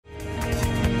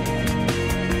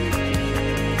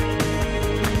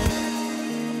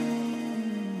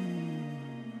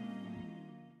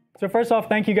So first off,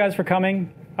 thank you guys for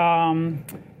coming.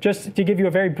 Just to give you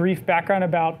a very brief background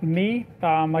about me,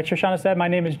 like Shoshana said, my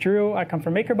name is Drew. I come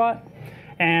from Makerbot,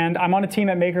 and I'm on a team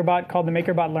at Makerbot called the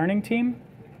Makerbot Learning Team.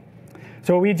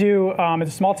 So what we do,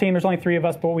 it's a small team, there's only 3 of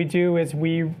us, but what we do is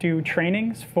we do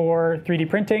trainings for 3D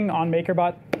printing on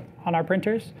Makerbot on our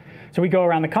printers. So we go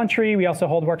around the country, we also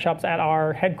hold workshops at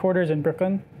our headquarters in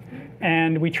Brooklyn,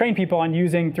 and we train people on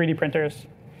using 3D printers.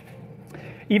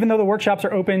 Even though the workshops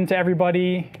are open to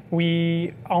everybody,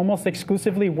 we almost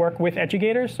exclusively work with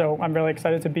educators, so I'm really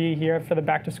excited to be here for the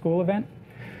back to school event.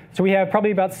 So we have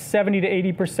probably about 70 to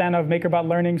 80% of Makerbot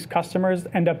Learning's customers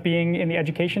end up being in the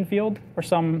education field, or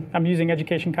some, I'm using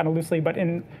education kind of loosely, but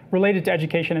related to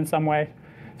education in some way.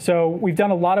 So we've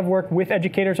done a lot of work with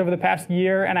educators over the past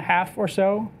year and a half or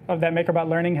so of that Makerbot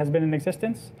Learning has been in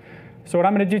existence. So what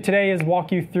I'm going to do today is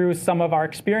walk you through some of our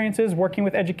experiences working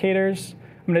with educators.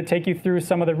 I'm going to take you through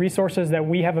some of the resources that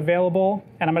we have available,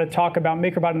 and I'm going to talk about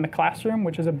Makerbot in the Classroom,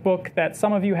 which is a book that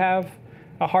some of you have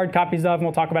hard copies of, and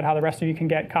we'll talk about how the rest of you can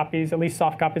get copies, at least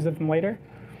soft copies of them later.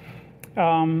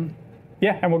 Yeah,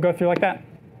 and we'll go through like that.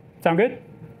 Sound good?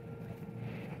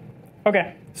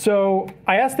 Okay, so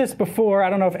I asked this before. I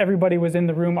don't know if everybody was in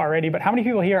the room already, but how many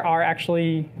people here are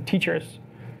actually teachers,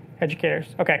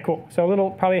 educators? Okay, cool. So a little,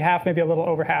 probably half, maybe a little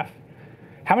over half.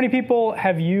 How many people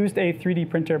have used a 3D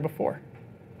printer before?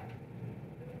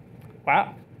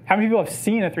 Wow. How many people have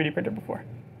seen a 3D printer before?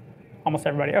 Almost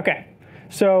everybody. Okay.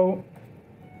 So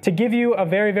to give you a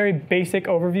very, very basic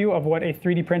overview of what a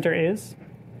 3D printer is,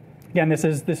 again, this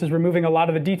is removing a lot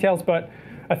of the details, but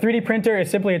a 3D printer is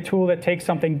simply a tool that takes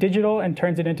something digital and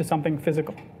turns it into something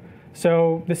physical.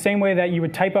 So the same way that you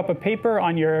would type up a paper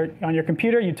on your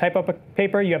computer, you type up a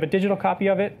paper, you have a digital copy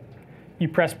of it. You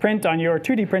press print on your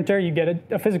 2D printer, you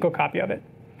get a physical copy of it.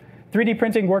 3D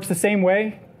printing works the same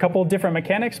way, a couple different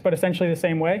mechanics, but essentially the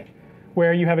same way,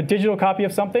 where you have a digital copy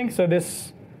of something. So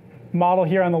this model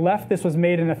here on the left, this was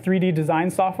made in a 3D design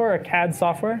software, a CAD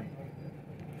software.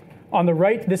 On the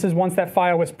right, this is once that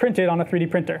file was printed on a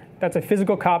 3D printer. That's a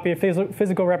physical copy, a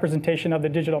physical representation of the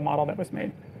digital model that was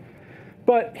made.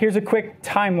 But here's a quick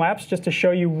time lapse just to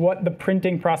show you what the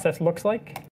printing process looks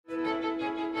like.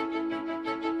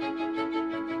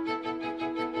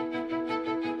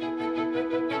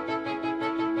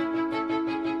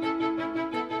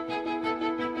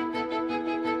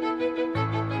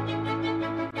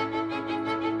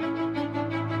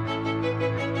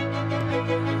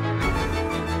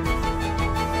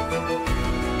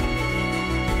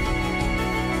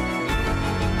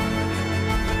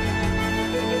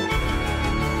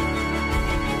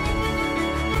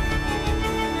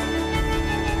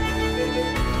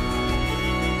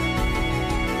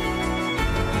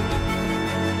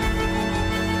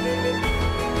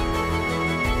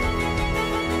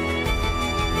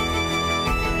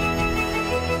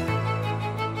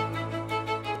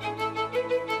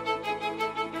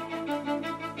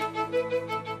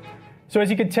 So as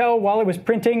you can tell, while it was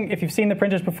printing, if you've seen the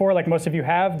printers before, like most of you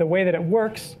have, the way that it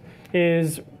works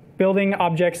is building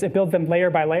objects, it builds them layer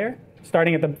by layer,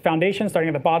 starting at the foundation, starting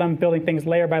at the bottom, building things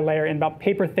layer by layer in about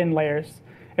paper-thin layers,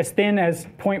 as thin as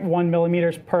 0.1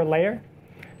 millimeters per layer.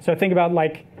 So think about,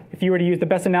 like, if you were to use the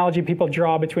best analogy people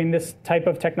draw between this type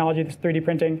of technology, this 3D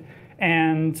printing,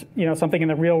 and something in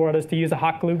the real world is to use a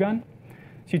hot glue gun.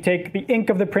 So you take the ink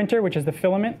of the printer, which is the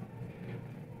filament,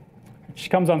 which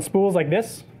comes on spools like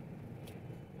this,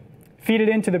 feed it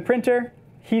into the printer,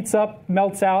 heats up,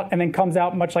 melts out, and then comes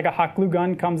out much like a hot glue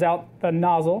gun, comes out the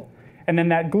nozzle, and then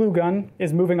that glue gun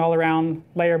is moving all around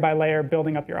layer by layer,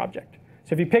 building up your object.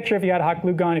 So if you picture if you had a hot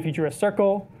glue gun, if you drew a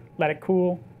circle, let it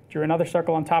cool, drew another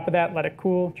circle on top of that, let it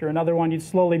cool, drew another one, you'd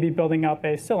slowly be building up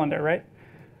a cylinder, right?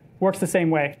 Works the same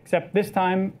way, except this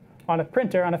time on a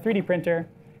printer, on a 3D printer,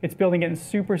 it's building it in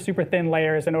super, super thin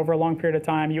layers, and over a long period of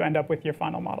time, you end up with your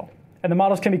final model. And the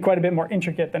models can be quite a bit more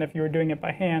intricate than if you were doing it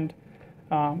by hand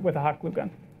with a hot glue gun.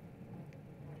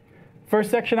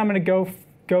 First section I'm going to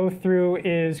go through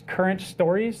is current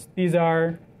stories. These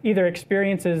are either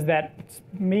experiences that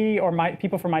me or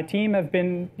people from my team have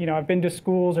been, I've been to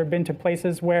schools or been to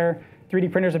places where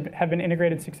 3D printers have been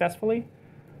integrated successfully.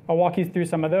 I'll walk you through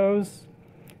some of those.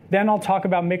 Then I'll talk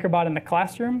about Makerbot in the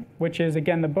Classroom, which is,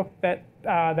 again, the book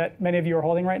that many of you are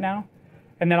holding right now.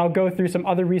 And then I'll go through some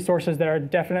other resources that are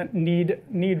definite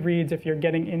need reads if you're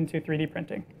getting into 3D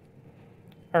printing.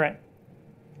 All right.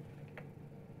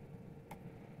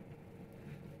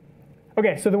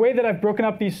 OK, so the way that I've broken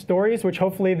up these stories, which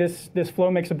hopefully this flow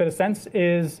makes a bit of sense,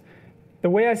 is the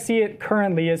way I see it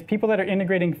currently is people that are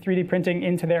integrating 3D printing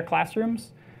into their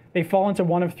classrooms, they fall into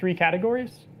one of 3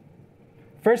 categories.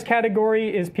 First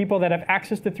category is people that have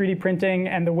access to 3D printing,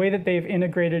 and the way that they've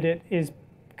integrated it is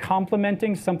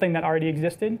complementing something that already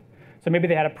existed. So maybe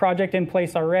they had a project in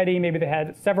place already, maybe they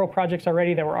had several projects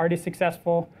already that were already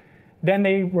successful. Then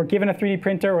they were given a 3D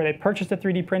printer, or they purchased a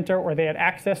 3D printer, or they had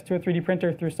access to a 3D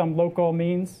printer through some local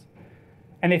means.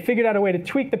 And they figured out a way to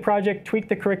tweak the project, tweak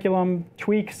the curriculum,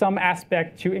 tweak some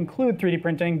aspect to include 3D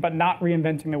printing, but not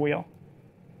reinventing the wheel.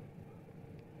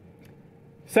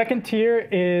 Second tier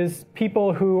is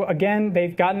people who, again,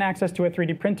 they've gotten access to a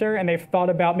 3D printer and they've thought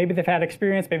about, maybe they've had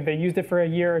experience, maybe they used it for a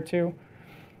year or two,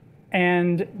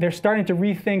 and they're starting to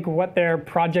rethink what their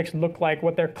projects look like,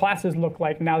 what their classes look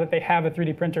like now that they have a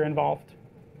 3D printer involved.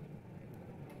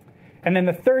 And then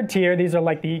the third tier, these are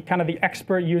like the kind of the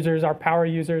expert users, our power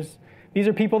users. These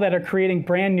are people that are creating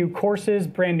brand new courses,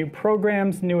 brand new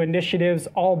programs, new initiatives,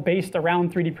 all based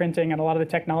around 3D printing and a lot of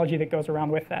the technology that goes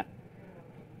around with that.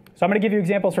 So I'm going to give you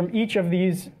examples from each of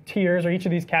these tiers or each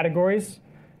of these categories,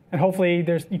 and hopefully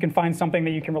you can find something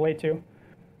that you can relate to.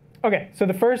 OK, so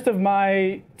the first of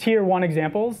my tier 1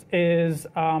 examples is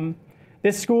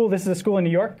this school. This is a school in New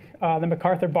York, the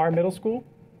MacArthur Barr Middle School.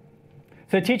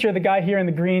 So the teacher, the guy here in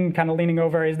the green kind of leaning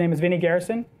over, his name is Vinny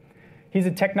Garrison. He's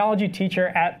a technology teacher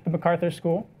at the MacArthur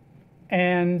School.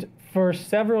 And for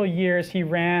several years, he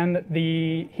ran a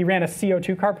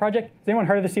CO2 car project. Has anyone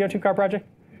heard of the CO2 car project?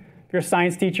 If you're a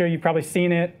science teacher, you've probably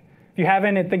seen it. If you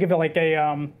haven't, think of it like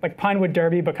a like Pinewood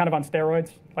Derby, but kind of on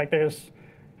steroids. Like there's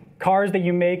cars that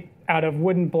you make out of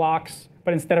wooden blocks,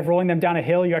 but instead of rolling them down a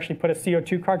hill, you actually put a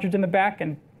CO2 cartridge in the back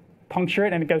and puncture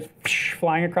it, and it goes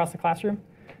flying across the classroom.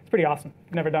 It's pretty awesome.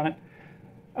 I've never done it.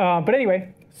 But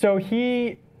anyway, so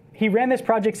he ran this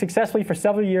project successfully for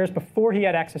several years before he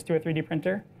had access to a 3D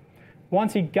printer.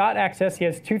 Once he got access, he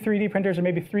has 2 3D printers or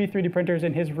maybe 3 3D printers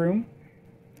in his room,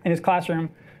 in his classroom.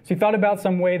 So he thought about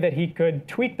some way that he could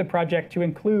tweak the project to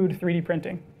include 3D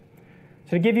printing.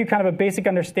 So to give you kind of a basic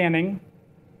understanding,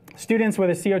 students with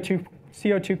a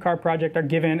CO2 car project are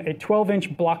given a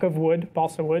 12-inch block of wood,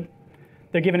 balsa wood.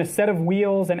 They're given a set of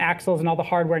wheels and axles and all the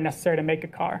hardware necessary to make a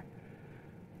car.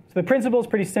 So the principle is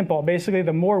pretty simple. Basically,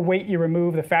 the more weight you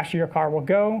remove, the faster your car will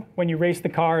go. When you race the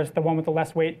cars, the one with the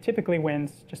less weight typically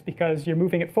wins, just because you're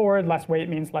moving it forward. Less weight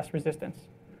means less resistance.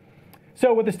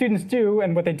 So what the students do,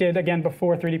 and what they did, again,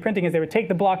 before 3D printing, is they would take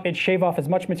the block, they'd shave off as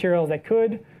much material as they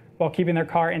could while keeping their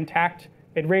car intact.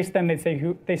 They'd race them,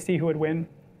 they'd see who would win.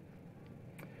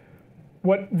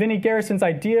 What Vinny Garrison's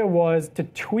idea was to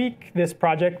tweak this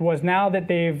project was, now that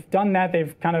they've done that,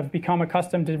 they've kind of become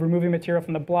accustomed to removing material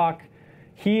from the block,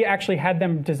 he actually had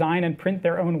them design and print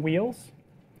their own wheels.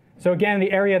 So again,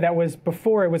 the area that was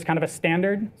before, it was kind of a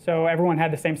standard. So everyone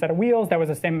had the same set of wheels, that was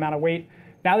the same amount of weight.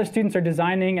 Now the students are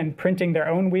designing and printing their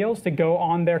own wheels to go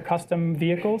on their custom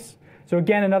vehicles. So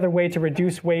again, another way to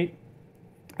reduce weight.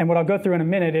 And what I'll go through in a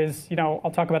minute is, I'll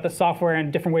talk about the software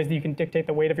and different ways that you can dictate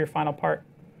the weight of your final part.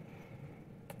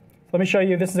 Let me show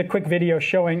you, this is a quick video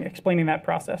explaining that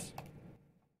process.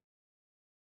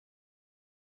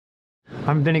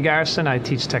 I'm Vinny Garrison. I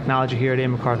teach technology here at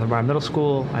MacArthur Barr Middle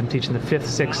School. I'm teaching the 5th,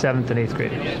 6th, 7th, and 8th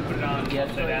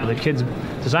graders. The kids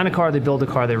design a car, they build a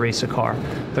car, they race a car.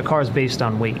 The car is based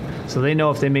on weight. So they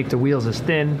know if they make the wheels as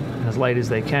thin and as light as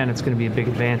they can, it's going to be a big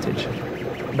advantage.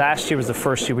 Last year was the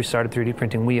first year we started 3D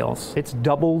printing wheels. It's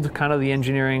doubled kind of the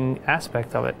engineering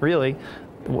aspect of it, really.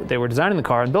 They were designing the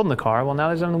car and building the car. Well, now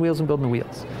they're designing the wheels and building the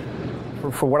wheels.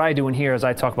 For what I do in here is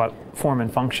I talk about form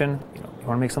and function. You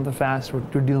want to make something fast, we're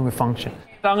dealing with function.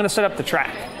 So I'm going to set up the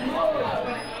track.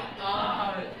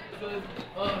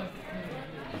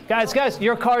 Guys,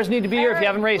 your cars need to be here if you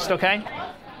haven't raced, okay? All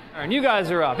right, and you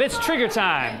guys are up. It's trigger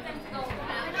time.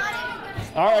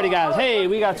 Alrighty, guys. Hey,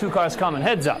 we got 2 cars coming.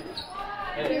 Heads up.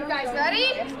 You guys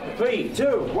ready? 3, 2,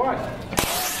 1.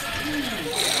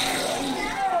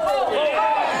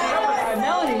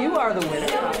 Melanie, you are the winner.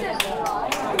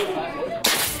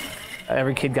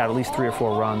 Every kid got at least 3 or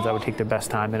 4 runs. I would take their best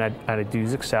time, and I'd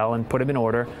use Excel and put them in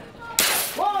order.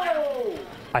 Whoa!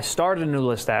 I started a new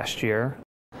list last year,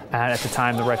 and at the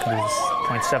time the record was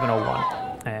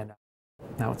 0.701, and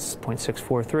now it's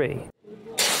 0.643.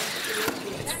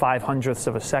 It's 0.05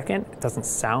 of a second. It doesn't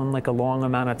sound like a long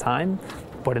amount of time,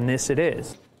 but in this it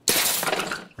is.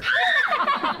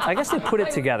 I guess they put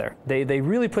it together. They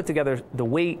really put together the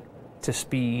weight to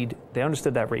speed. They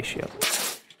understood that ratio.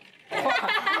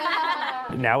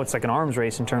 Now it's like an arms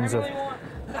race in terms of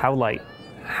how light,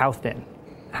 how thin,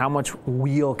 how much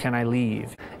wheel can I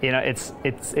leave?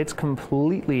 It's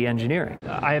completely engineering.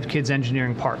 I have kids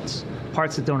engineering parts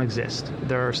that don't exist.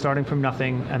 They're starting from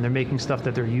nothing and they're making stuff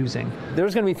that they're using.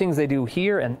 There's going to be things they do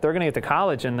here, and they're going to get to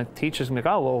college, and the teacher's going to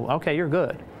go, oh, well, okay, you're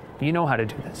good. You know how to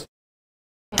do this.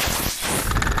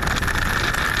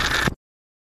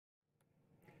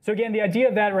 So again, the idea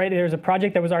of that, right, there's a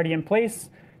project that was already in place.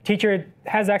 Teacher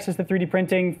has access to 3D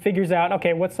printing, figures out,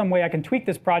 okay, what's some way I can tweak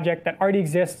this project that already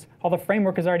exists, all the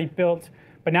framework is already built,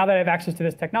 but now that I have access to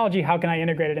this technology, how can I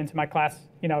integrate it into my class,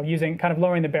 using kind of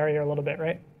lowering the barrier a little bit,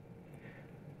 right?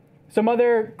 Some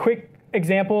other quick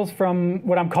examples from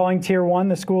what I'm calling Tier 1,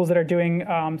 the schools that are doing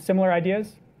similar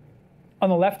ideas. On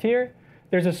the left here,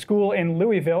 there's a school in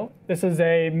Louisville. This is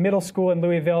a middle school in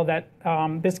Louisville that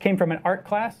this came from an art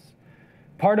class.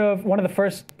 One of the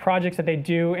first projects that they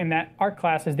do in that art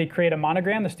class is they create a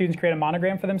monogram. The students create a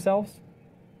monogram for themselves.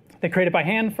 They create it by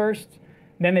hand first,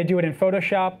 then they do it in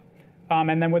Photoshop.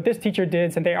 And then what this teacher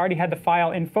did, since they already had the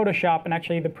file in Photoshop, and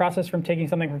actually the process from taking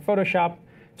something from Photoshop,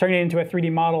 turning it into a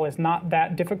 3D model is not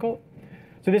that difficult.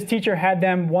 So this teacher had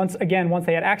them, once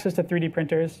they had access to 3D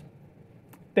printers,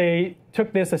 they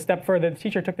took this a step further. The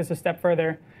teacher took this a step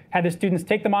further, had the students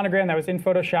take the monogram that was in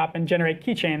Photoshop and generate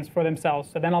keychains for themselves.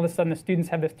 So then all of a sudden the students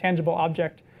have this tangible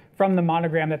object from the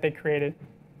monogram that they created.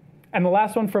 And the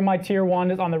last one from my Tier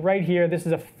 1 is on the right here. This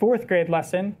is a 4th grade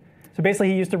lesson. So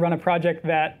basically he used to run a project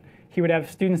that he would have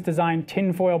students design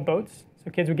tinfoil boats.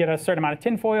 So kids would get a certain amount of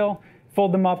tinfoil,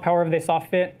 fold them up however they saw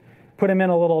fit, put them in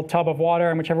a little tub of water,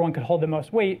 and whichever one could hold the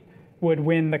most weight would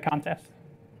win the contest.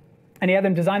 And he had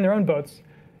them design their own boats.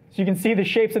 So you can see the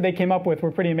shapes that they came up with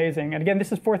were pretty amazing. And again,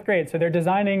 this is 4th grade, so they're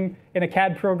designing in a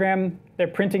CAD program, they're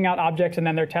printing out objects, and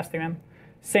then they're testing them.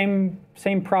 Same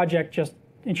project, just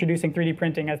introducing 3D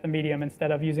printing as the medium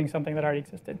instead of using something that already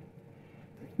existed.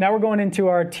 Now we're going into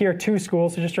our Tier 2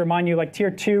 schools. So just to remind you, like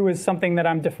Tier 2 is something that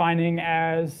I'm defining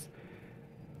as,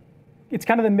 it's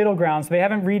kind of the middle ground. So they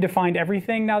haven't redefined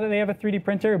everything now that they have a 3D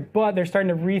printer, but they're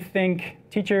starting to rethink,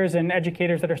 teachers and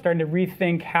educators that are starting to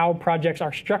rethink how projects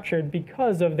are structured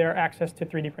because of their access to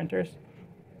 3D printers.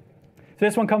 So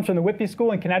this one comes from the Whitby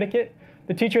School in Connecticut.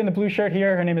 The teacher in the blue shirt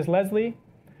here, her name is Leslie.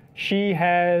 She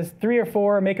has 3 or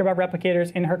 4 Makerbot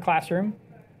replicators in her classroom.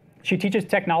 She teaches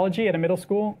technology at a middle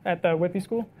school at the Whitby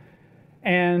School.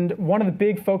 And one of the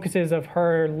big focuses of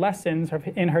her lessons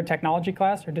in her technology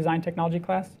class, her design technology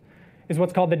class, is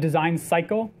what's called the design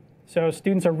cycle. So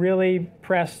students are really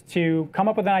pressed to come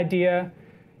up with an idea,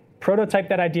 prototype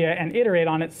that idea, and iterate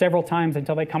on it several times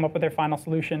until they come up with their final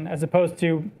solution, as opposed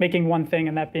to making one thing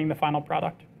and that being the final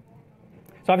product.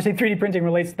 So obviously 3D printing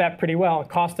relates to that pretty well. The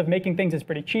cost of making things is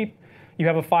pretty cheap. You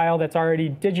have a file that's already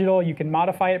digital. You can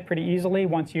modify it pretty easily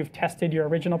once you've tested your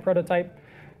original prototype.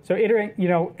 So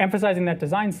emphasizing that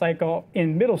design cycle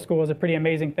in middle school is a pretty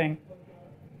amazing thing.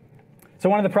 So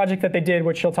one of the projects that they did,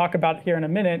 which she'll talk about here in a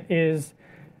minute, is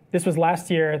this was last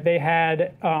year. They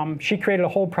had, she created a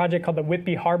whole project called the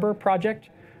Whitby Harbor Project,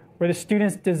 where the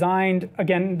students designed,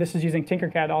 again, this is using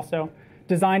Tinkercad also,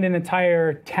 designed an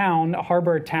entire town, a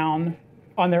harbor town,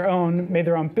 on their own, made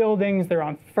their own buildings, their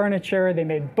own furniture. They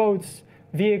made boats,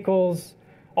 vehicles,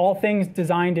 all things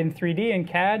designed in 3D and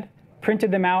CAD,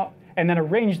 printed them out, and then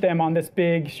arranged them on this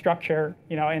big structure,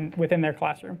 within their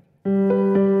classroom.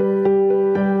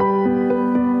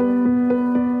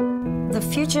 The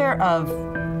future of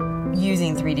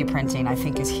using 3D printing, I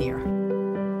think, is here.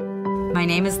 My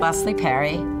name is Leslie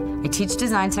Perry. I teach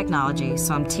design technology,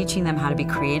 so I'm teaching them how to be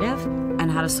creative and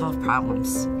how to solve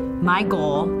problems. My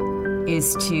goal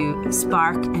is to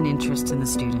spark an interest in the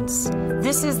students.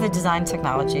 This is the design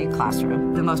technology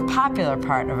classroom. The most popular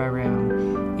part of our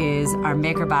room is our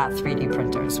Makerbot 3D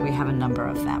printers. We have a number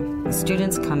of them. The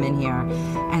students come in here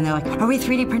and they're like, are we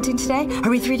 3D printing today?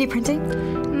 Are we 3D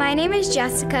printing? My name is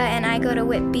Jessica and I go to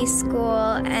Whitby School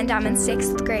and I'm in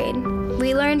 6th grade.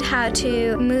 We learned how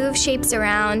to move shapes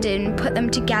around and put them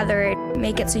together,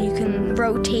 make it so you can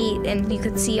rotate and you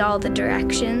could see all the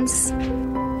directions.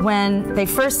 When they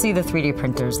first see the 3D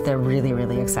printers, they're really,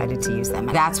 really excited to use them.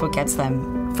 That's what gets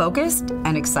them focused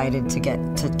and excited to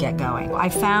get going. I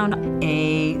found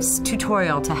a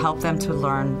tutorial to help them to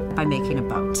learn by making a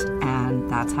boat, and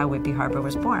that's how Whitby Harbor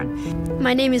was born.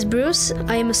 My name is Bruce.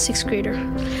 I am a 6th grader.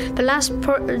 The last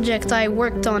project I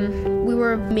worked on, we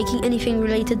were making anything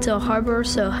related to a harbor,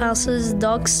 so houses,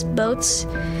 docks, boats.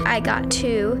 I got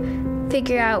to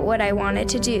figure out what I wanted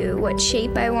to do, what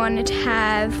shape I wanted to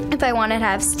have, if I wanted to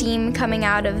have steam coming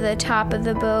out of the top of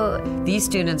the boat. These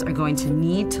students are going to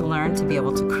need to learn to be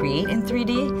able to create in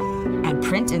 3D and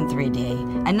print in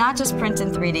 3D, and not just print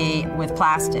in 3D with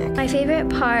plastic. My favorite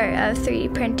part of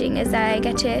 3D printing is that I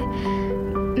get to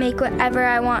make whatever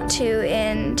I want to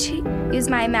and use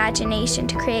my imagination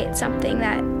to create something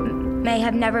that may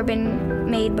have never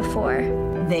been made before.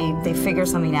 They figure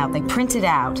something out, they print it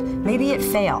out, maybe it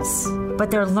fails.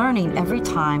 but they're learning every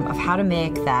time of how to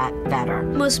make that better.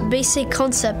 Most basic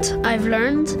concept I've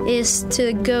learned is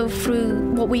to go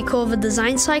through what we call the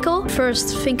design cycle.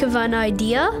 First, think of an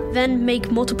idea, then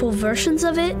make multiple versions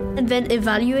of it, and then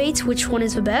evaluate which one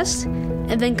is the best,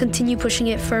 and then continue pushing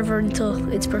it further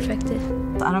until it's perfected.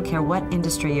 I don't care what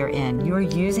industry you're in, you're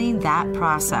using that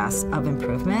process of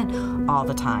improvement all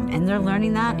the time, and they're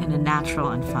learning that in a natural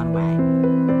and fun way.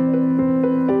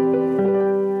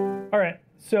 All right,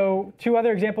 so two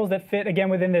other examples that fit, again,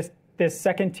 within this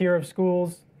second tier of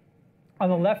schools. On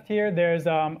the left here, there's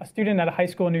a student at a high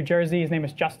school in New Jersey. His name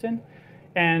is Justin.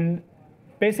 And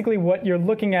basically what you're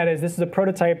looking at is this is a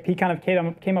prototype. He kind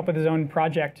of came up with his own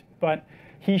project, but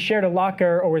he shared a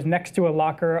locker, or was next to a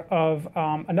locker, of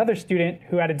another student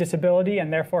who had a disability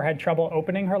and therefore had trouble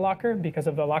opening her locker because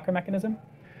of the locker mechanism.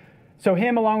 So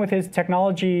him, along with his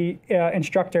technology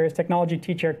instructor, his technology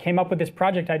teacher, came up with this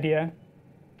project idea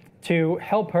to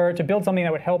help her, to build something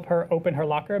that would help her open her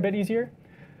locker a bit easier.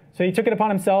 So he took it upon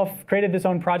himself, created this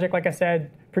own project, like I said,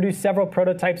 produced several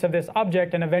prototypes of this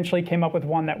object, and eventually came up with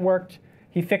one that worked.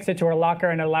 He fixed it to her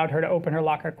locker and it allowed her to open her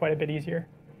locker quite a bit easier.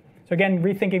 So again,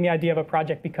 rethinking the idea of a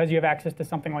project because you have access to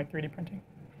something like 3D printing.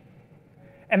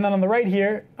 And then on the right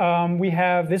here, we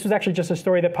have, this was actually just a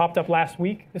story that popped up last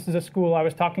week. This is a school I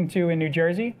was talking to in New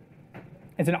Jersey.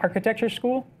 It's an architecture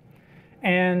school.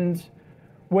 And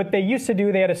what they used to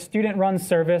do, they had a student-run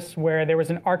service where there was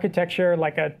an architecture,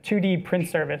 like a 2D print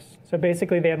service. So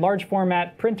basically, they had large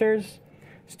format printers.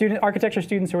 Architecture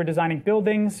students who were designing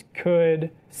buildings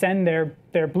could send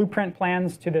their blueprint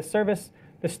plans to this service.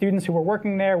 The students who were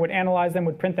working there would analyze them,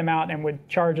 would print them out, and would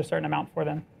charge a certain amount for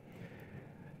them.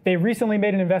 They recently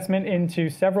made an investment into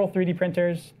several 3D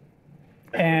printers,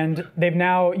 and they've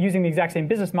now, using the exact same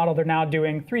business model, they're now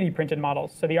doing 3D printed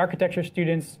models. So the architecture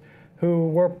students who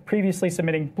were previously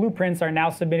submitting blueprints are now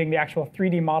submitting the actual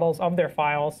 3D models of their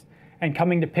files and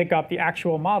coming to pick up the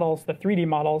actual models, the 3D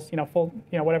models,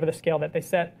 whatever the scale that they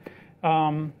set,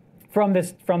 from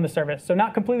the service. So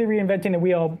not completely reinventing the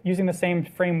wheel, using the same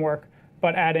framework,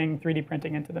 but adding 3D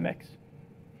printing into the mix.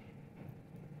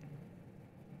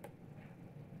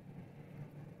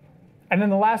 And then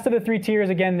the last of the three tiers,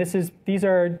 again, these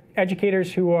are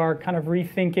educators who are kind of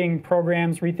rethinking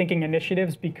programs, rethinking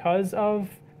initiatives because of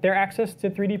their access to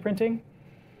 3D printing.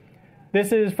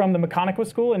 This is from the Makerbot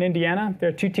School in Indiana. There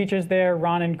are two teachers there,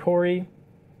 Ron and Corey,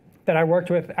 that I worked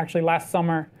with actually last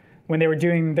summer when they were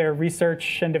doing their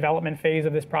research and development phase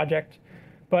of this project.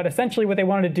 But essentially what they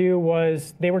wanted to do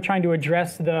was they were trying to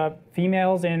address the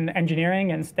females in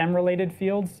engineering and STEM-related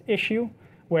fields issue,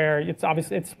 where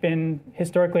it's been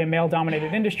historically a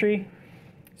male-dominated industry.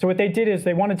 So what they did is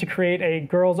they wanted to create a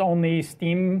girls-only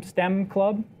STEM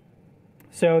club.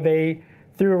 So they,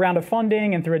 through a round of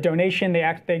funding and through a donation,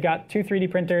 they got 2 3D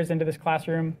printers into this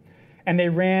classroom. And they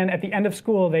ran, at the end of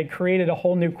school, they created a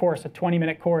whole new course, a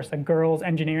 20-minute course, a girls'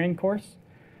 engineering course.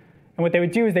 And what they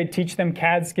would do is they'd teach them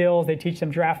CAD skills, they'd teach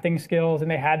them drafting skills, and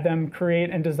they had them create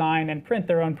and design and print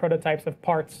their own prototypes of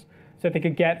parts so that they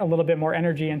could get a little bit more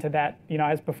energy into that,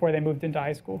 as before they moved into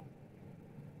high school.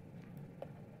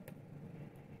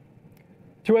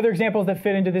 Two other examples that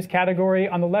fit into this category.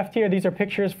 On the left here, these are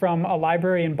pictures from a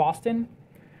library in Boston.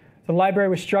 The library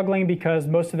was struggling because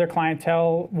most of their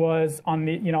clientele was on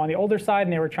the older side,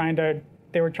 and they were trying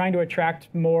to attract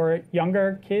more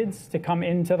younger kids to come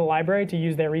into the library to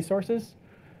use their resources.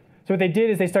 So what they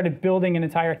did is they started building an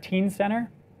entire teen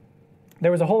center.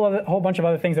 There was a whole bunch of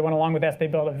other things that went along with this. They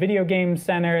built a video game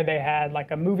center. They had like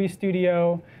a movie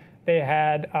studio. They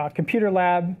had a computer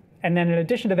lab. And then in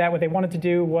addition to that, what they wanted to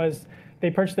do was they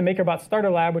purchased the Makerbot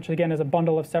Starter Lab, which again is a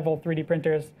bundle of several 3D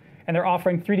printers. And they're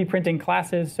offering 3D printing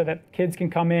classes so that kids can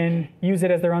come in, use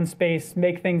it as their own space,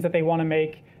 make things that they want to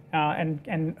make,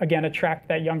 and again, attract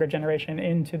that younger generation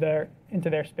into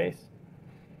their space.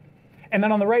 And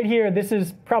then on the right here, this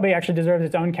is probably actually deserves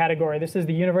its own category. This is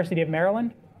the University of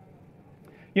Maryland.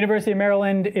 University of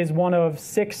Maryland is one of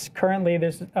 6 currently.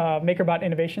 There's Makerbot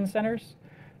Innovation Centers.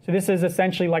 So this is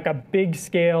essentially like a big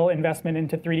scale investment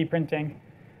into 3D printing.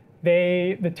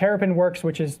 The Terrapin Works,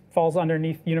 which falls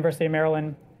underneath University of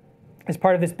Maryland, is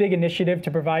part of this big initiative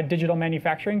to provide digital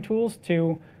manufacturing tools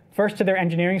first to their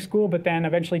engineering school, but then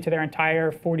eventually to their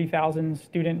entire 40,000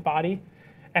 student body,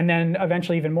 and then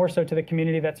eventually even more so to the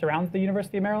community that surrounds the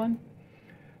University of Maryland.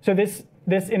 So this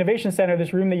innovation center,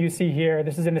 this room that you see here,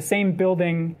 this is in the same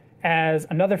building as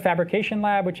another fabrication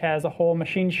lab, which has a whole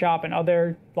machine shop and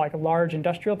other like large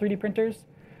industrial 3D printers.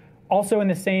 Also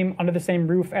under the same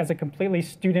roof as a completely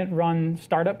student-run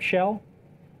startup shell,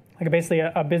 like basically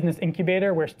a business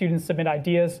incubator where students submit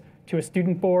ideas to a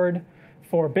student board,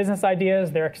 for business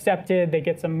ideas. They're accepted. They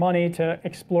get some money to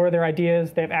explore their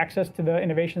ideas. They have access to the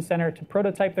Innovation Center to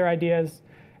prototype their ideas,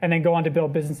 and then go on to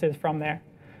build businesses from there.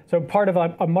 So part of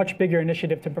a much bigger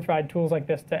initiative to provide tools like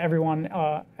this to everyone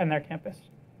on their campus.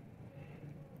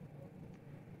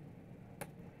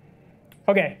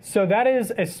 OK, so that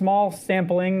is a small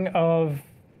sampling of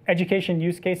education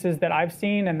use cases that I've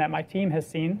seen and that my team has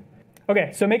seen.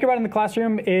 OK, so Makerbot in the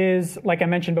Classroom is, like I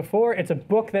mentioned before, it's a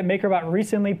book that Makerbot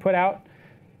recently put out.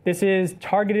 This is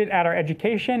targeted at our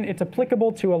education. It's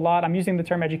applicable to a lot. I'm using the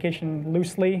term education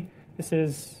loosely. This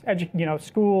is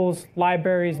schools,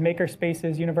 libraries, maker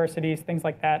spaces, universities, things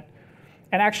like that.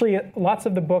 And actually, lots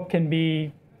of the book can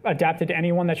be adapted to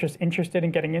anyone that's just interested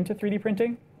in getting into 3D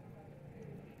printing.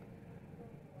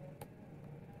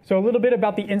 So a little bit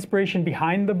about the inspiration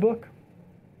behind the book,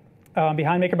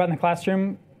 behind Makerbot in the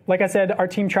Classroom. Like I said, our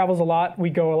team travels a lot. We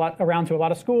go around to a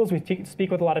lot of schools. We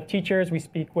speak with a lot of teachers. We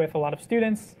speak with a lot of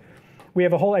students. We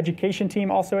have a whole education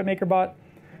team also at Makerbot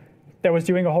that was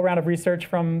doing a whole round of research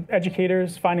from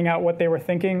educators, finding out what they were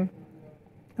thinking.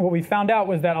 And what we found out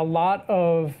was that a lot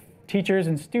of teachers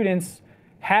and students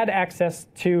had access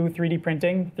to 3D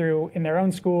printing in their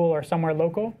own school or somewhere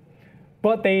local,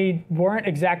 but they weren't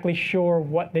exactly sure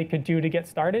what they could do to get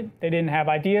started. They didn't have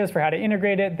ideas for how to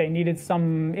integrate it. They needed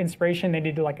some inspiration. They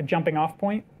needed like a jumping off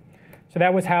point. So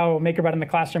that was how Makerbot in the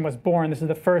Classroom was born. This is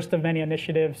the first of many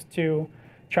initiatives to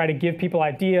try to give people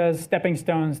ideas, stepping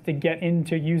stones to get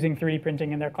into using 3D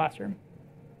printing in their classroom.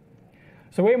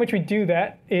 So the way in which we do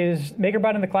that is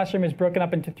Makerbot in the Classroom is broken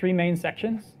up into 3 main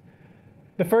sections.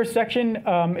 The first section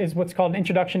is what's called an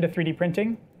Introduction to 3D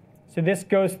Printing. So this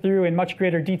goes through in much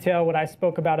greater detail what I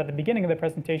spoke about at the beginning of the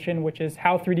presentation, which is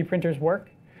how 3D printers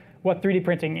work, what 3D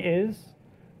printing is,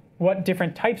 what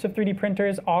different types of 3D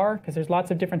printers are, because there's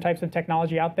lots of different types of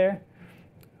technology out there.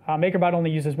 Makerbot only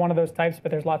uses one of those types,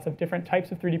 but there's lots of different types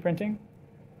of 3D printing.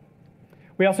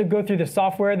 We also go through the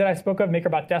software that I spoke of,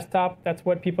 Makerbot Desktop. That's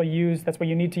what people use. That's what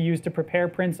you need to use to prepare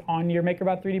prints on your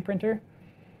Makerbot 3D printer.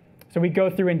 So we go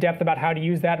through in depth about how to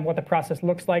use that and what the process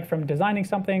looks like from designing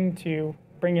something to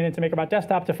bringing it into Makerbot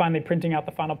Desktop to finally printing out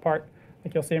the final part,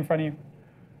 like you'll see in front of you.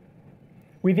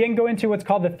 We then go into what's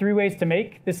called the 3 ways to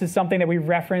make. This is something that we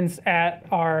reference at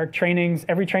our trainings,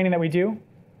 every training that we do.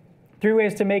 3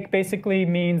 ways to make basically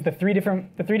means the three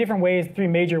different ways, 3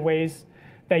 major ways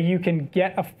that you can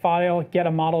get a file, get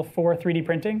a model for 3D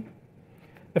printing.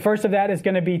 The first of that is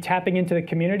going to be tapping into the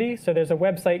community. So there's a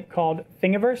website called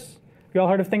Thingiverse. You all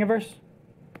heard of Thingiverse?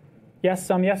 Yes,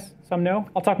 some no.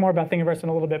 I'll talk more about Thingiverse in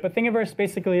a little bit. But Thingiverse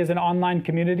basically is an online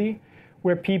community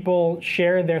where people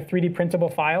share their 3D printable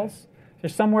files.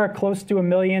 There's somewhere close to 1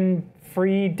 million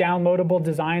free downloadable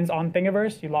designs on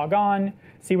Thingiverse. You log on,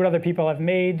 see what other people have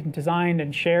made, designed,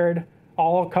 and shared,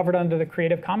 all covered under the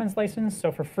Creative Commons license.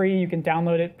 So for free, you can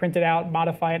download it, print it out,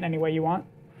 modify it any way you want.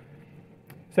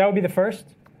 So that would be the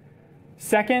first.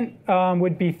 Second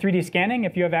would be 3D scanning.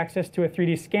 If you have access to a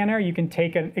 3D scanner, you can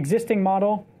take an existing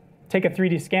model, take a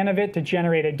 3D scan of it to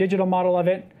generate a digital model of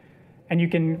it, and you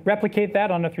can replicate that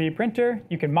on a 3D printer.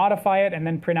 You can modify it and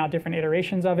then print out different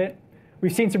iterations of it.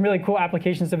 We've seen some really cool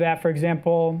applications of that. For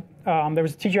example, there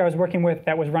was a teacher I was working with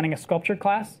that was running a sculpture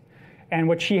class, and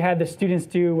what she had the students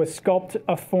do was sculpt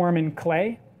a form in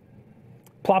clay,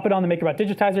 plop it on the Makerbot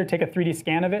digitizer, take a 3D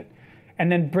scan of it,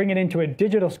 and then bring it into a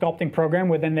digital sculpting program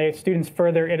where then the students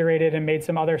further iterated and made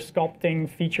some other sculpting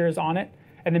features on it,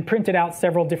 and then printed out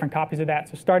several different copies of that.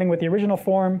 So starting with the original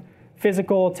form,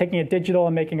 physical, taking it digital,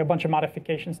 and making a bunch of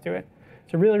modifications to it.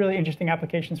 So really, really interesting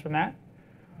applications from that.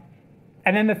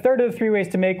 And then the third of the 3 ways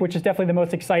to make, which is definitely the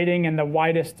most exciting and the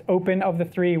widest open of the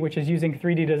 3, which is using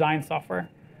 3D design software.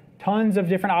 Tons of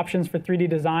different options for 3D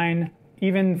design,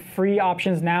 even free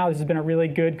options now. This has been a really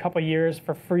good couple years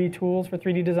for free tools for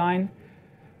 3D design.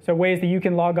 So ways that you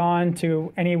can log on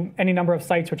to any number of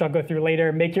sites, which I'll go through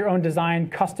later, make your own design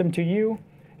custom to you,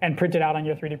 and print it out on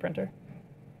your 3D printer.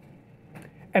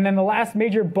 And then the last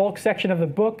major bulk section of the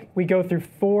book, we go through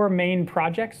 4 main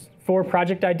projects, 4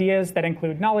 project ideas that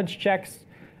include knowledge checks,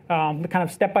 the kind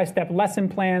of step-by-step lesson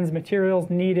plans, materials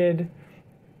needed,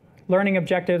 learning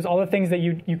objectives, all the things that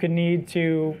you could need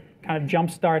to kind of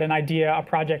jumpstart an idea, a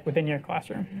project within your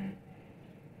classroom.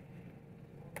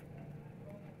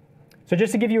 So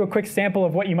just to give you a quick sample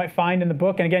of what you might find in the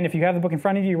book, and again, if you have the book in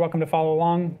front of you, you're welcome to follow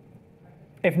along.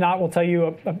 If not, we'll tell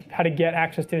you how to get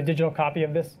access to a digital copy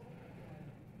of this.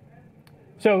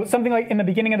 So something like in the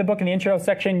beginning of the book, in the intro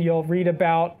section, you'll read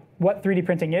about what 3D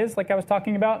printing is, like I was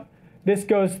talking about. This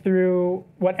goes through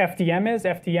what FDM is.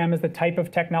 FDM is the type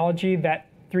of technology that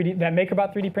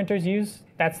Makerbot 3D printers use.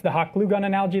 That's the hot glue gun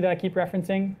analogy that I keep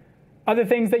referencing. Other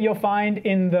things that you'll find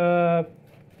in the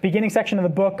Beginning section of the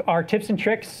book are tips and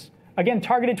tricks, again,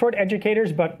 targeted toward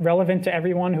educators, but relevant to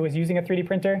everyone who is using a 3D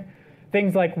printer.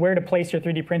 Things like where to place your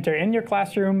 3D printer in your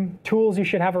classroom, tools you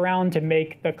should have around to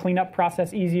make the cleanup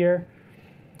process easier.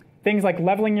 Things like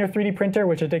leveling your 3D printer,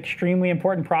 which is an extremely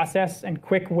important process, and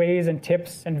quick ways and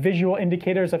tips and visual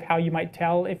indicators of how you might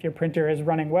tell if your printer is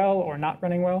running well or not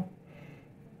running well.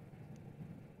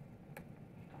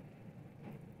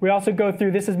 We also go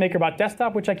through, this is Makerbot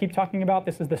Desktop, which I keep talking about.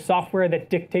 This is the software that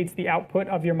dictates the output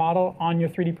of your model on your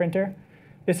 3D printer.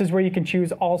 This is where you can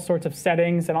choose all sorts of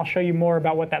settings, and I'll show you more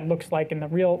about what that looks like in the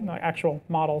real, actual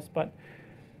models. But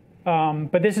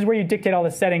this is where you dictate all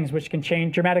the settings, which can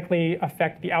dramatically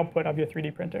affect the output of your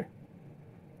 3D printer.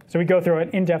 So we go through an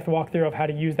in-depth walkthrough of how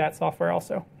to use that software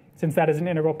also, since that is an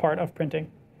integral part of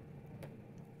printing.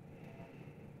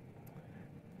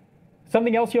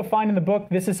 Something else you'll find in the book,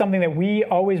 this is something that we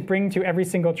always bring to every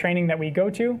single training that we go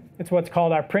to. It's what's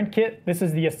called our print kit. This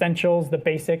is the essentials, the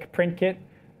basic print kit.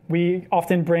 We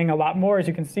often bring a lot more. As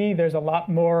you can see, there's a lot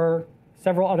more,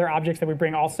 several other objects that we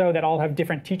bring also that all have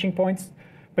different teaching points.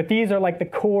 But these are like the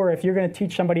core. If you're going to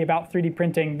teach somebody about 3D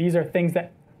printing, these are things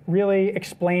that really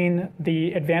explain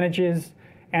the advantages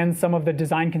and some of the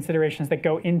design considerations that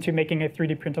go into making a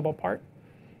 3D printable part.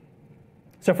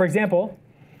 So for example,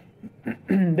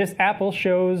 this apple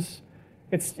shows,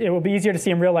 it will be easier to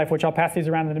see in real life, which I'll pass these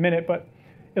around in a minute, but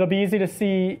it'll be easy to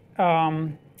see,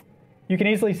 you can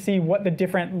easily see what the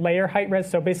different layer height,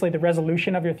 so basically the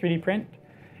resolution of your 3D print.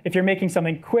 If you're making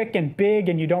something quick and big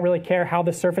and you don't really care how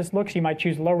the surface looks, you might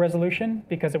choose low resolution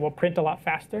because it will print a lot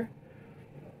faster.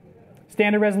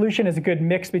 Standard resolution is a good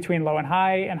mix between low and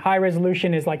high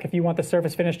resolution is like if you want the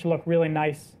surface finish to look really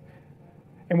nice.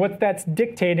 And what that's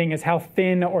dictating is how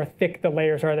thin or thick the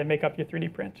layers are that make up your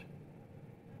 3D print.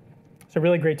 It's a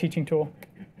really great teaching tool.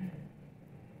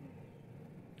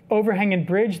 Overhang and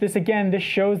bridge, this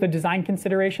shows the design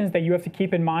considerations that you have to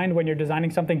keep in mind when you're designing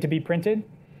something to be printed.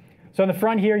 So in the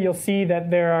front here, you'll see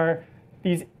that there are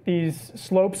these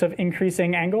slopes of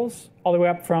increasing angles, all the way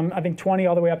up from, I think, 20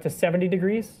 all the way up to 70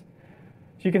 degrees.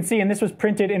 So you can see, and this was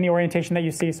printed in the orientation that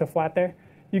you see, so flat there.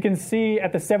 You can see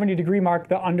at the 70-degree mark,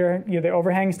 the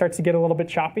overhang starts to get a little bit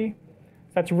choppy.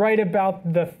 That's right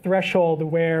about the threshold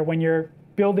where when you're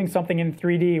building something in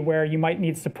 3D where you might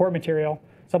need support material,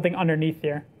 something underneath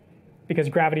here, because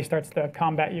gravity starts to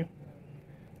combat you.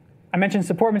 I mentioned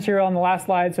support material on the last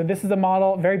slide. So this is a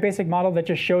model, very basic model that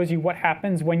just shows you what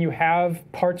happens when you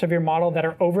have parts of your model that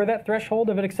are over that threshold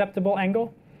of an acceptable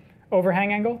angle,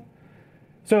 overhang angle.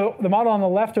 So the model on the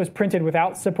left was printed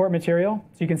without support material.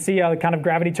 So you can see how the kind of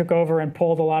gravity took over and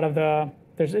pulled a lot of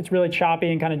it's really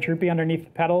choppy and kind of droopy underneath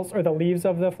the petals or the leaves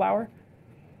of the flower.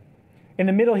 In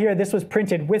the middle here, this was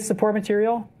printed with support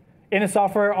material. In the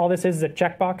software, all this is a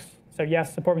checkbox. So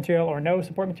yes, support material, or no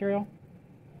support material.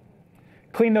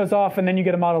 Clean those off, and then you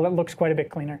get a model that looks quite a bit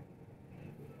cleaner.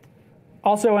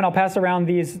 Also, and I'll pass around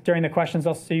these during the questions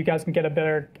so you guys can get a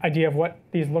better idea of what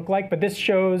these look like, but this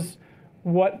shows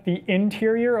what the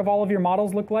interior of all of your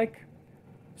models look like.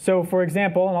 So for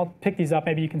example, and I'll pick these up,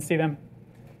 maybe you can see them.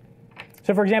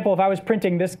 So for example, if I was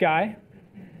printing this guy,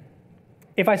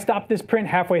 if I stopped this print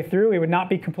halfway through, it would not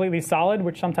be completely solid,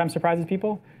 which sometimes surprises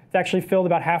people. It's actually filled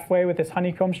about halfway with this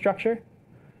honeycomb structure.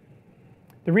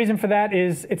 The reason for that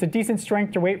is it's a decent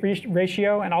strength to weight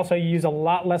ratio, and also you use a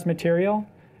lot less material,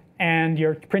 and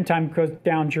your print time goes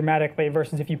down dramatically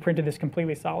versus if you printed this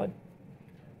completely solid.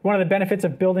 One of the benefits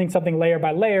of building something layer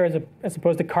by layer as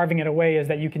opposed to carving it away is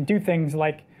that you can do things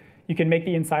like you can make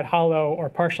the inside hollow or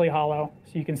partially hollow.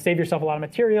 So you can save yourself a lot of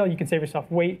material, you can save yourself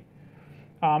weight,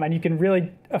 and you can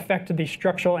really affect the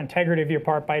structural integrity of your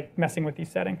part by messing with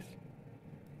these settings.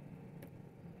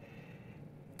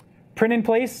 Print in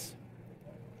place.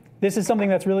 This is something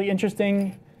that's really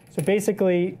interesting. So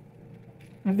basically,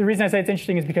 the reason I say it's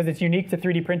interesting is because it's unique to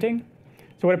 3D printing.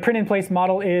 So what a print-in-place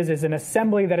model is an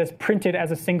assembly that is printed as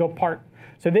a single part.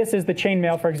 So this is the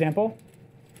chainmail, for example.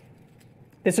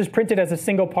 This is printed as a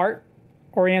single part,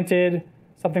 oriented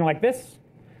something like this.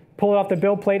 Pull it off the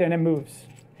build plate, and it moves.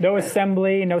 No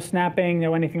assembly, no snapping,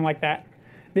 no anything like that.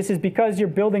 This is because you're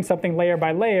building something layer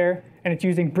by layer, and it's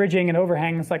using bridging and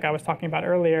overhangs like I was talking about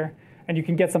earlier, and you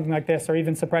can get something like this, or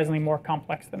even surprisingly more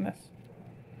complex than this.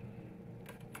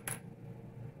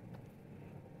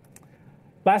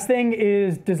 Last thing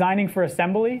is designing for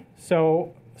assembly.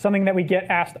 So something that we get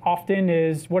asked often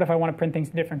is, what if I want to print things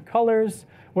in different colors?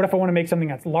 What if I want to make something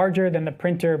that's larger than the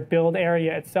printer build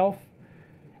area itself?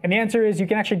 And the answer is you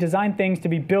can actually design things to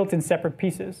be built in separate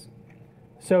pieces.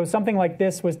 So something like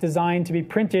this was designed to be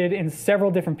printed in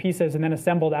several different pieces and then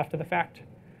assembled after the fact.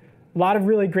 A lot of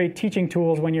really great teaching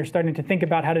tools when you're starting to think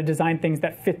about how to design things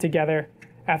that fit together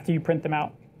after you print them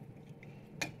out.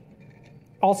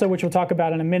 Also, which we'll talk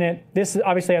about in a minute, this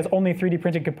obviously has only 3D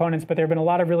printed components, but there have been a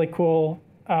lot of really cool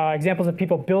examples of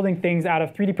people building things out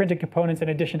of 3D printed components in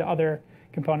addition to other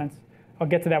components. I'll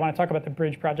get to that when I talk about the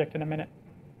bridge project in a minute.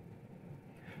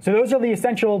 So those are the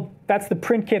essential, that's the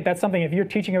print kit. That's something, if you're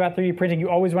teaching about 3D printing, you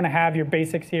always want to have your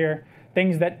basics here,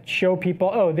 things that show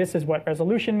people, oh, this is what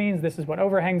resolution means, this is what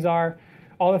overhangs are,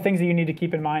 all the things that you need to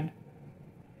keep in mind.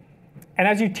 And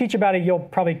as you teach about it, you'll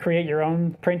probably create your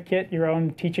own print kit, your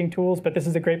own teaching tools, but this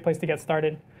is a great place to get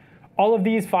started. All of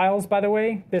these files, by the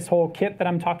way, this whole kit that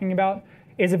I'm talking about,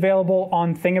 is available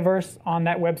on Thingiverse on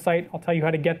that website. I'll tell you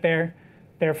how to get there.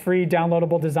 They're free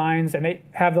downloadable designs, and they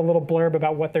have the little blurb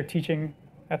about what they're teaching.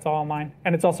 That's all online.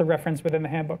 And it's also referenced within the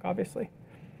handbook, obviously.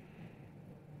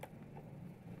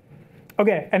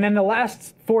 OK, and then the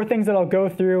last 4 things that I'll go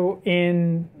through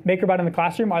in Makerbot in the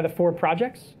Classroom are the 4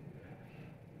 projects.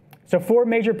 So 4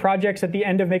 major projects at the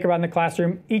end of Makerbot in the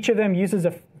Classroom. Each of them uses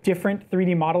a different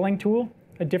 3D modeling tool,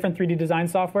 a different 3D design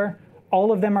software.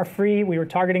 All of them are free. We were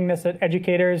targeting this at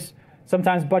educators.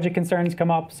 Sometimes budget concerns come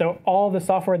up. So all the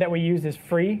software that we use is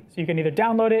free. So you can either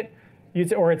download it,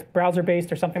 use it, or it's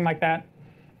browser-based or something like that.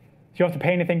 So you don't have to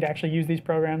pay anything to actually use these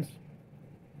programs.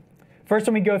 First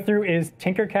one we go through is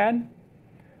Tinkercad.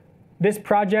 This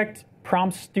project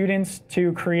prompts students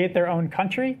to create their own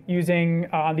country using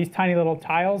these tiny little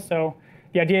tiles. So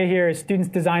the idea here is students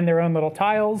design their own little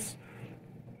tiles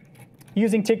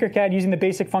using Tinkercad, using the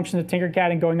basic functions of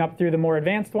Tinkercad and going up through the more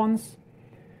advanced ones.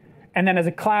 And then as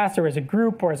a class or as a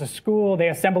group or as a school, they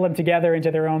assemble them together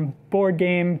into their own board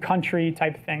game, country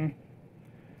type thing.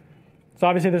 So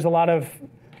obviously there's a lot of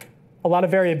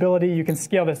variability. You can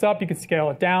scale this up, you can scale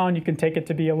it down, you can take it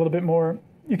to be a little bit more,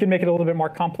 you can make it a little bit more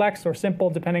complex or simple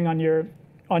depending on your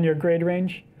grade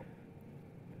range.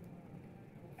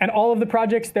 And all of the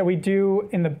projects that we do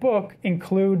in the book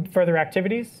include further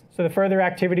activities. So the further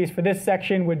activities for this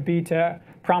section would be to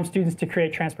prompt students to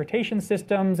create transportation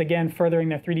systems, again, furthering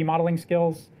their 3D modeling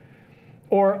skills,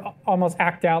 or almost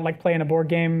act out like playing a board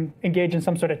game, engage in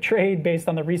some sort of trade based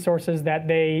on the resources that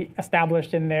they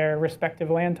established in their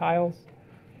respective land tiles.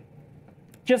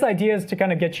 Just ideas to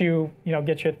kind of get you,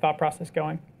 get your thought process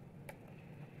going.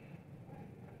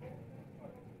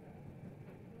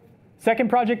 Second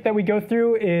project that we go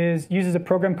through uses a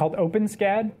program called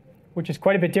OpenSCAD, which is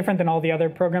quite a bit different than all the other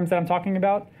programs that I'm talking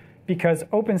about, because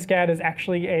OpenSCAD is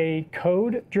actually a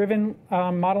code-driven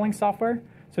modeling software.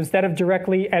 So instead of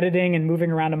directly editing and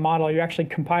moving around a model, you're actually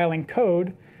compiling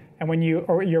code, and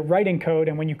you're writing code,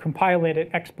 and when you compile it,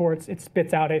 it exports, it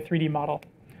spits out a 3D model.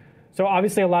 So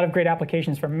obviously a lot of great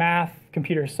applications for math,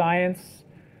 computer science.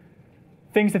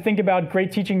 Things to think about,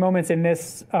 great teaching moments in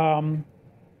this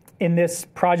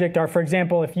project are, for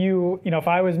example, if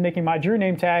I was making my Drew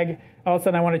name tag, all of a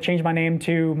sudden I want to change my name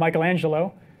to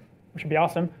Michelangelo, which would be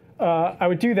awesome. I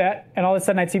would do that, and all of a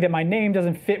sudden I'd see that my name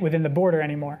doesn't fit within the border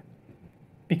anymore,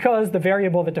 because the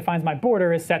variable that defines my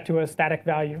border is set to a static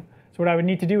value. So what I would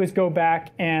need to do is go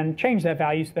back and change that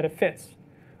value so that it fits.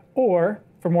 Or,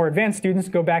 for more advanced students,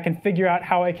 go back and figure out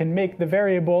how I can make the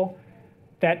variable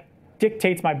that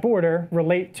dictates my border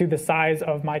relate to the size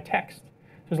of my text.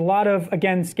 There's a lot of,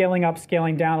 again, scaling up,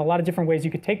 scaling down, a lot of different ways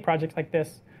you could take projects like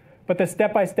this. But the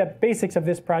step-by-step basics of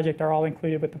this project are all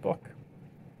included with the book.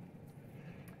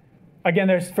 Again,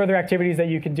 there's further activities that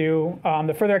you can do.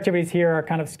 The further activities here are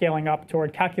kind of scaling up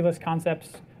toward calculus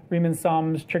concepts, Riemann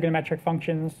sums, trigonometric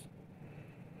functions.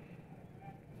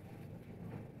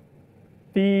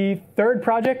 The third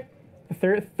project,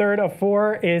 the third of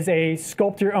 4, is a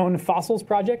sculpt your own fossils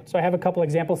project. So I have a couple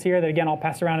examples here that, again, I'll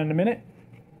pass around in a minute.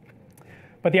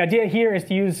 But the idea here is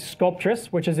to use Sculptress,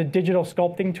 which is a digital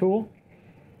sculpting tool.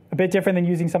 A bit different than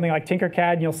using something like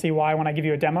Tinkercad, and you'll see why when I give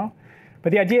you a demo.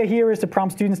 But the idea here is to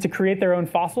prompt students to create their own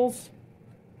fossils.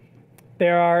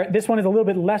 This one is a little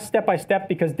bit less step-by-step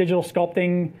because digital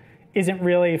sculpting isn't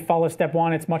really follow step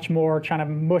 1. It's much more trying to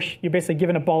mush. You're basically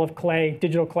given a ball of clay,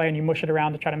 digital clay, and you mush it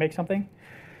around to try to make something.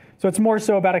 So it's more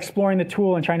so about exploring the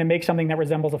tool and trying to make something that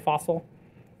resembles a fossil.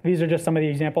 These are just some of the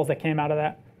examples that came out of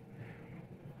that.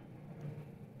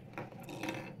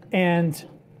 And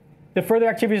the further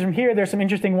activities from here, there's some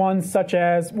interesting ones, such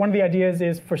as one of the ideas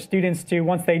is for students to,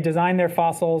 once they design their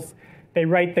fossils, they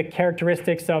write the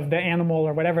characteristics of the animal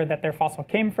or whatever that their fossil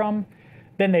came from.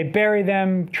 Then they bury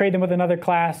them, trade them with another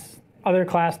class. Other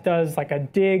class does like a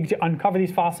dig to uncover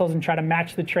these fossils and try to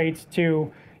match the traits to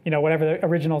whatever the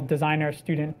original designer or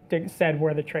student said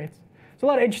were the traits. So a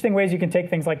lot of interesting ways you can take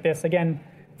things like this. Again,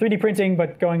 3D printing,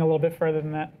 but going a little bit further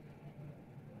than that.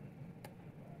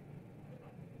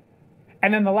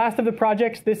 And then the last of the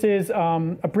projects, this is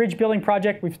a bridge building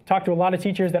project. We've talked to a lot of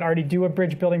teachers that already do a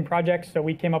bridge building project, so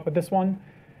we came up with this one,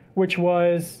 which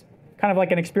was kind of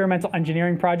like an experimental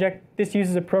engineering project. This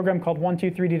uses a program called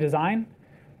 123D Design,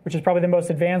 which is probably the most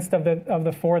advanced of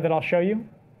the four that I'll show you.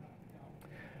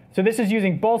 So this is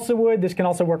using balsa wood. This can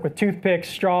also work with toothpicks,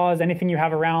 straws, anything you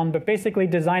have around, but basically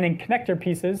designing connector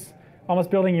pieces, almost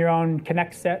building your own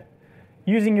connect set,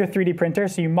 using your 3D printer.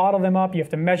 So you model them up, you have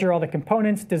to measure all the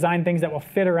components, design things that will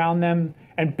fit around them,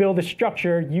 and build a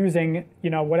structure using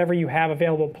whatever you have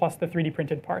available plus the 3D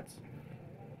printed parts.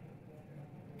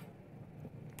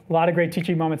 A lot of great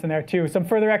teaching moments in there too. Some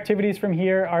further activities from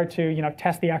here are to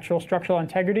test the actual structural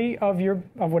integrity of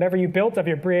whatever you built, of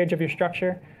your bridge, of your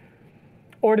structure,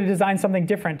 or to design something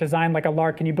different. Design like a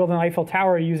lark. Can you build an Eiffel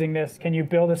Tower using this? Can you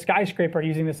build a skyscraper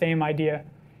using the same idea?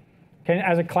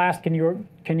 As a class, can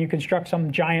you construct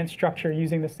some giant structure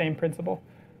using the same principle?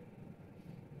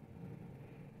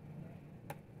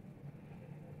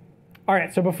 All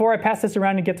right, so before I pass this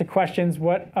around and get to questions,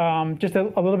 just a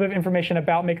little bit of information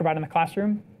about Makerbot in the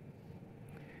classroom.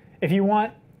 If you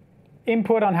want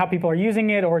input on how people are using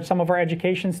it or some of our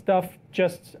education stuff,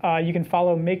 you can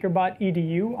follow Makerbot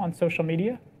EDU on social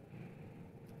media.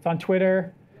 It's on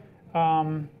Twitter.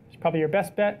 It's probably your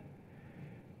best bet.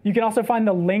 You can also find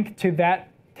the link to that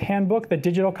handbook, the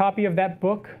digital copy of that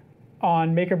book,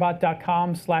 on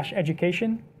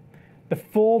makerbot.com/education. The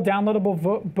full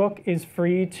downloadable book is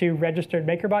free to registered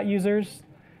Makerbot users.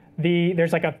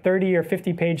 There's like a 30 or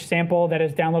 50-page sample that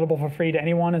is downloadable for free to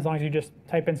anyone as long as you just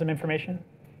type in some information.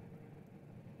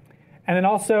 And then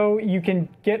also you can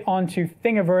get onto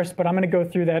Thingiverse, but I'm going to go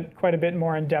through that quite a bit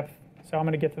more in depth. So I'm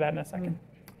going to get to that in a second.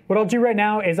 What I'll do right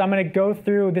now is I'm going to go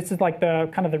through, this is like the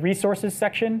kind of the resources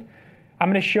section. I'm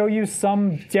going to show you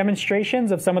some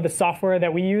demonstrations of some of the software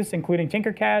that we use, including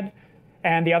Tinkercad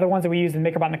and the other ones that we use in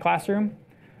Makerbot in the classroom.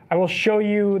 I will show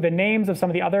you the names of some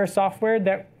of the other software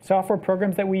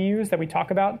programs that we use, that we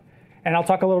talk about. And I'll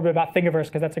talk a little bit about Thingiverse,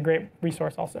 because that's a great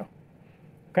resource also.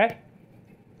 OK?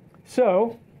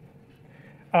 So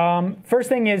first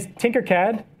thing is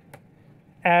Tinkercad.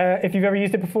 If you've ever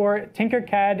used it before,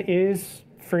 Tinkercad is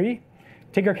free.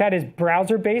 Tinkercad is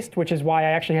browser-based, which is why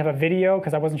I actually have a video,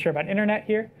 because I wasn't sure about internet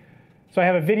here. So I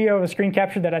have a video of a screen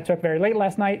capture that I took very late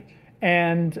last night.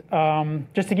 And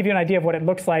just to give you an idea of what it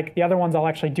looks like, the other ones I'll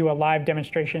actually do a live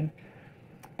demonstration.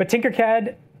 But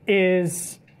Tinkercad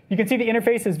is, you can see the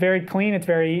interface is very clean. It's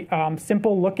very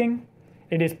simple looking.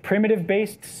 It is primitive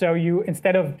based. So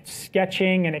instead of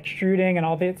sketching and extruding and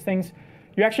all these things,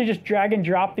 you actually just drag and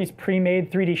drop these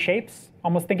pre-made 3D shapes.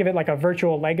 Almost think of it like a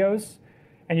virtual Legos.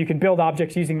 And you can build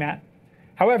objects using that.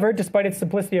 However, despite its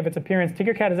simplicity of its appearance,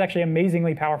 Tinkercad is actually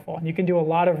amazingly powerful. And you can do a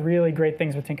lot of really great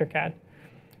things with Tinkercad.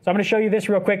 So I'm going to show you this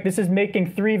real quick. This is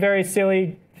making three very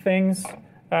silly things.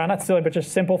 Not silly, but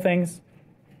just simple things.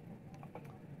 So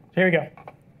here we go.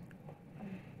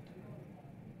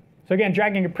 So again,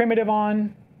 dragging a primitive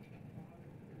on.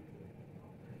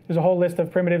 There's a whole list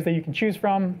of primitives that you can choose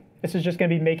from. This is just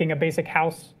going to be making a basic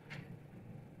house.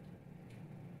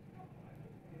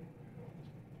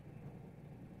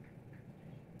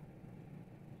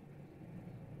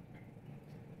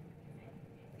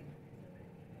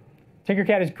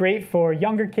 Tinkercad is great for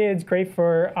younger kids, great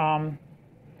for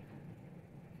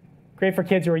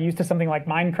kids who are used to something like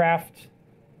Minecraft,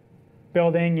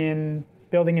 building in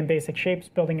basic shapes,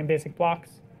 building in basic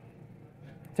blocks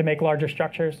to make larger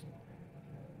structures.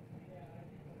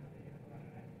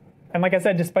 And like I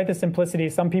said, despite the simplicity,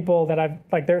 some people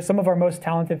that some of our most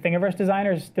talented Thingiverse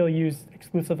designers still use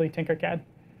exclusively Tinkercad.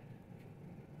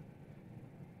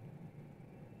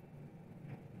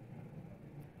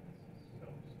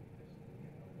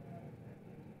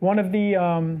 One of the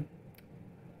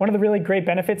really great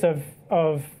benefits of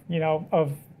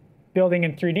building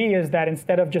in 3D is that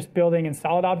instead of just building in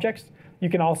solid objects, you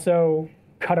can also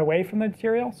cut away from the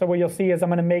material. So what you'll see is I'm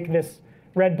going to make this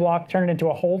red block turn it into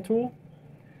a hole tool.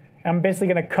 And I'm basically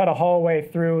going to cut a hallway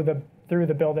through the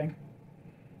building.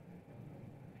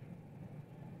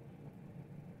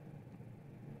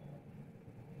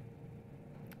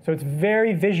 So it's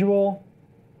very visual.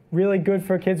 Really good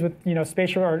for kids with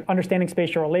spatial or understanding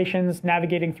spatial relations,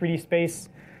 navigating 3D space.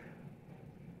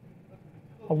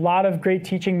 A lot of great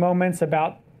teaching moments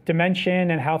about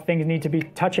dimension and how things need to be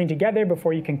touching together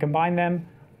before you can combine them.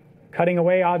 Cutting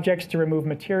away objects to remove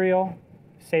material,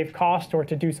 save cost, or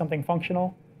to do something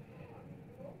functional.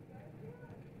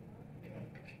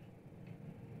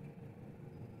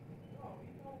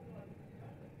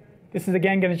 This is,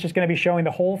 again, just going to be showing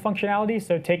the whole functionality,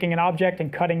 so taking an object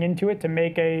and cutting into it to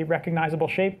make a recognizable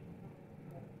shape.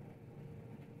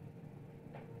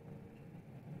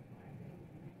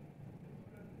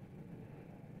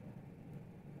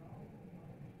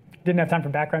 Didn't have time for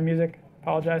background music.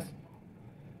 Apologize.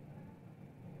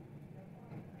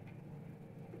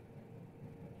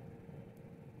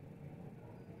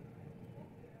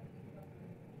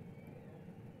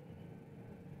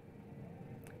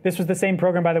 This was the same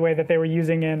program, by the way, that they were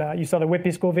using in, you saw the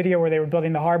Whitby School video where they were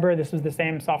building the harbor. This was the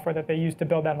same software that they used to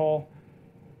build that whole.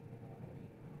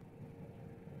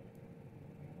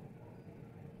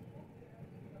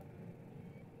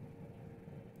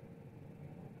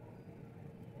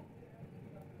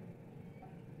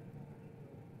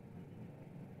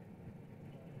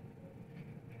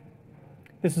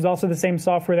 This is also the same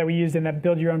software that we used in that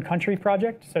Build Your Own Country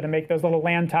project. So to make those little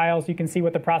land tiles, you can see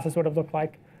what the process would have looked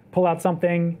like. Pull out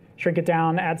something, shrink it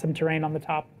down, add some terrain on the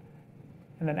top,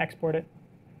 and then export it.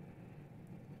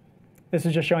 This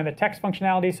is just showing the text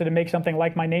functionality. So to make something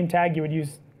like my name tag, you would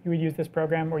use this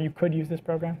program, or you could use this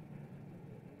program.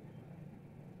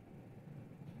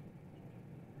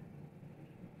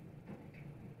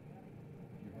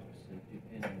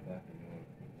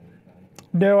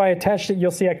 No, I attached it. You'll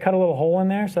see I cut a little hole in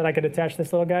there so that I could attach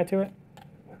this little guy to it.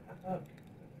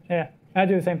 Yeah, I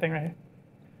do the same thing right here.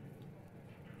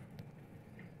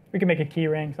 We can make a key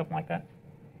ring, something like that.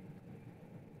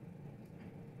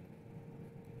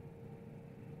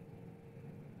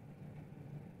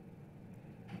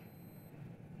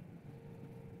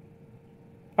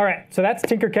 All right, so that's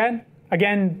Tinkercad.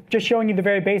 Again, just showing you the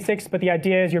very basics, but the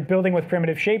idea is you're building with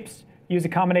primitive shapes. Use a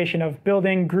combination of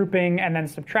building, grouping, and then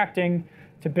subtracting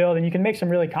to build, and you can make some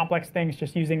really complex things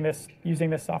just using this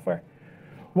software.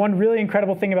 One really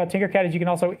incredible thing about Tinkercad is you can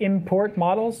also import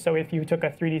models. So if you took a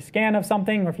 3D scan of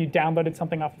something, or if you downloaded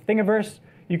something off of Thingiverse,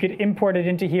 you could import it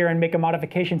into here and make a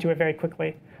modification to it very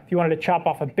quickly. If you wanted to chop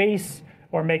off a base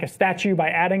or make a statue by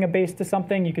adding a base to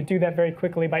something, you could do that very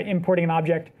quickly by importing an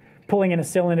object, pulling in a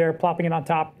cylinder, plopping it on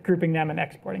top, grouping them, and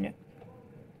exporting it.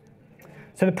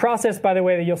 So the process, by the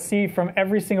way, that you'll see from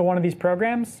every single one of these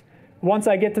programs, once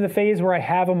I get to the phase where I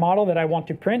have a model that I want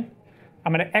to print,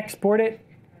 I'm going to export it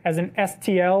as an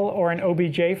STL or an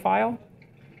OBJ file.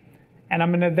 And I'm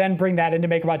going to then bring that into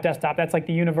Makerbot Desktop. That's like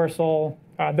the universal,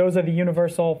 those are the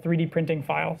universal 3D printing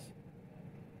files.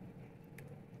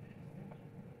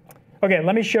 OK,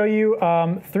 let me show you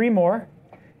 3 more.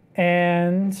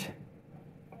 And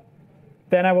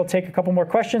then I will take a couple more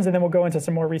questions, and then we'll go into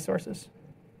some more resources.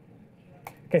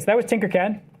 OK, so that was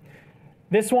Tinkercad.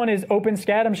 This one is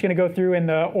OpenSCAD. I'm just going to go through in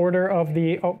the order of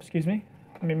the, oh, excuse me.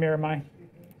 Let me mirror my,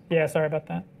 yeah, sorry about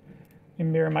that. Let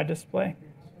me mirror my display.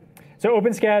 So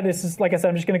OpenSCAD, this is, like I said,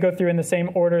 I'm just going to go through in the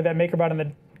same order that Makerbot in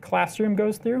the classroom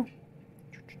goes through.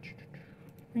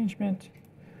 Arrangement.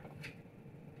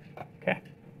 OK.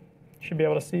 Should be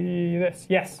able to see this.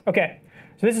 Yes. OK.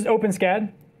 So this is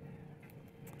OpenSCAD.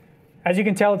 As you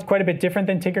can tell, it's quite a bit different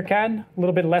than Tinkercad. A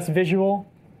little bit less visual,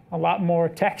 a lot more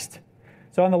text.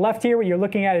 So on the left here, what you're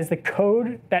looking at is the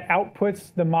code that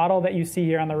outputs the model that you see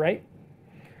here on the right.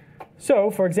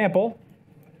 So for example,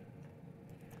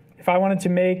 if I wanted to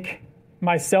make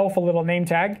myself a little name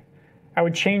tag, I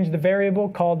would change the variable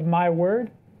called myWord.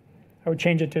 I would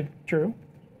change it to true.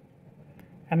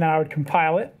 And then I would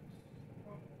compile it.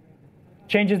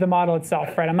 Changes the model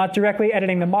itself, right? I'm not directly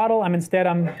editing the model. I'm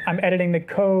editing the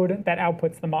code that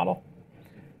outputs the model.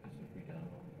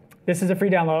 This is a free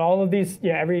download. All of these,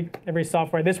 yeah, every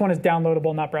software. This one is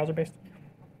downloadable, not browser-based.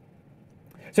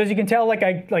 So as you can tell, like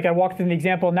I walked through the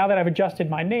example, now that I've adjusted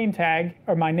my name tag,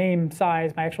 or my name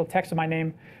size, my actual text of my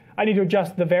name, I need to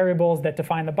adjust the variables that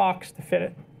define the box to fit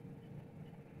it.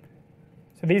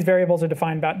 So these variables are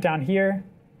defined down here.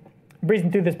 I'm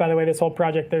breezing through this, by the way, this whole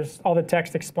project. There's all the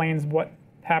text explains what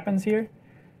happens here.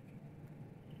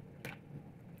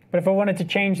 But if I wanted to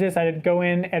change this, I'd go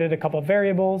in, edit a couple of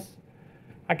variables.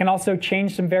 I can also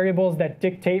change some variables that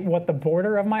dictate what the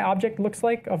border of my object looks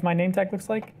like, of my name tag looks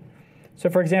like. So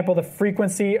for example, the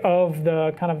frequency of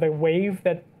the kind of the wave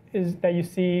that you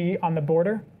see on the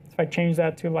border. So if I change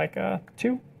that to like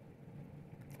 2,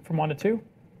 from 1 to 2, you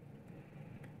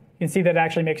can see that it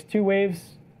actually makes 2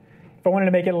 waves. If I wanted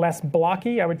to make it less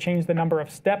blocky, I would change the number of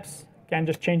steps. Again,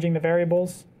 just changing the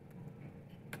variables.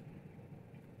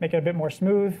 Make it a bit more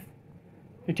smooth.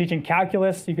 If you're teaching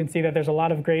calculus, you can see that there's a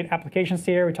lot of great applications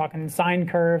here. We're talking sine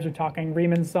curves. We're talking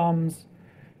Riemann sums.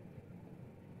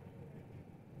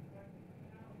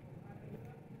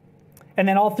 And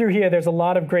then all through here, there's a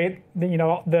lot of great,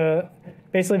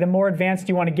 basically the more advanced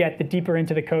you want to get, the deeper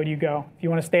into the code you go. If you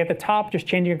want to stay at the top, just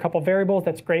changing a couple of variables,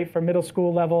 that's great for middle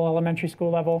school level, elementary school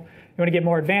level. You want to get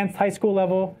more advanced, high school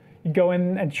level, you go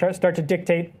in and start to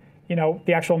dictate,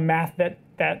 the actual math that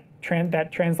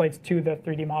translates to the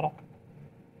 3D model.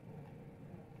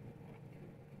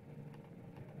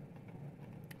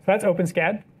 So that's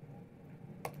OpenSCAD.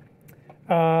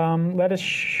 Let me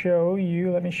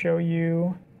show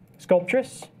you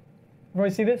Sculptress.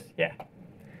 Everybody see this? Yeah.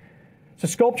 So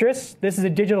Sculptress, this is a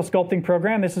digital sculpting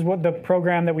program. This is what the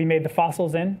program that we made the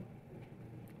fossils in.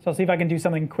 So I'll see if I can do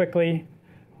something quickly,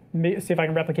 see if I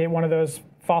can replicate one of those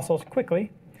fossils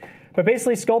quickly. But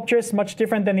basically Sculptress, much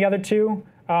different than the other two.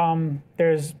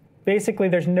 There's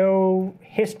no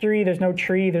history, there's no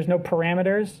tree, there's no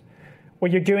parameters.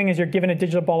 What you're doing is you're given a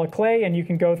digital ball of clay and you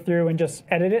can go through and just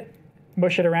edit it,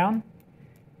 mush it around,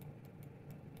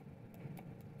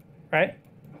 right?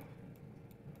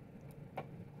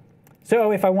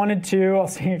 So if I wanted to, I'll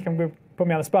see if I'm going to put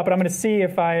me on the spot, but I'm going to see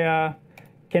if I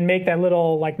can make that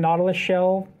little like Nautilus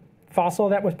shell fossil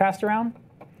that was passed around.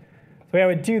 The way I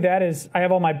would do that is I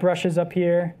have all my brushes up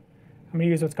here. I'm going to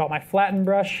use what's called my flatten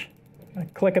brush. I'm going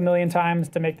to click a million times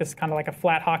to make this kind of like a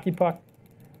flat hockey puck.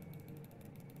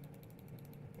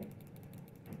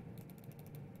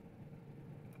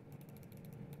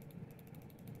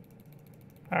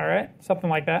 All right, something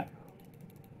like that.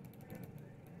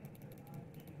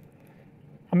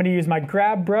 I'm going to use my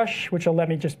grab brush, which will let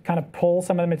me just kind of pull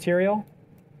some of the material.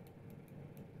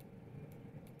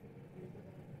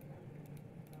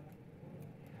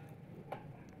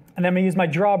 And then I'm going to use my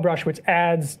draw brush, which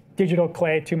adds digital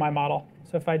clay to my model.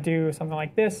 So if I do something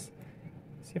like this,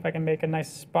 see if I can make a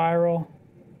nice spiral.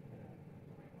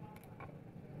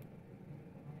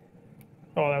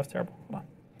 Oh, that was terrible. Hold on.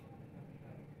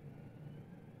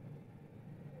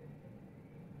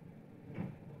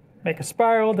 Make a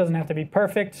spiral, doesn't have to be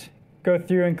perfect. Go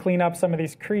through and clean up some of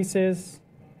these creases.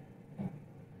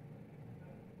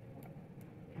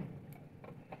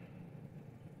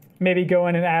 Maybe go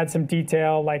in and add some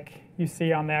detail like you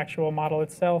see on the actual model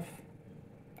itself.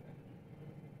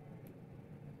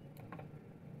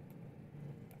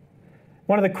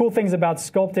 One of the cool things about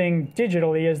sculpting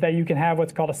digitally is that you can have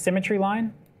what's called a symmetry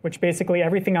line, which basically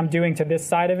everything I'm doing to this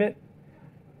side of it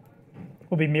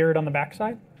will be mirrored on the back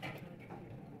side.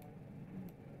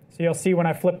 So you'll see when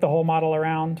I flip the whole model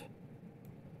around.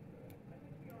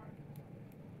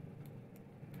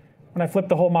 When I flip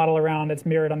the whole model around, it's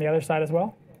mirrored on the other side as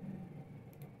well.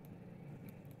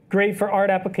 Great for art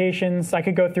applications. I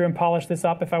could go through and polish this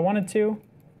up if I wanted to.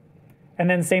 And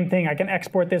then same thing, I can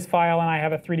export this file and I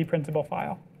have a 3D printable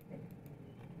file.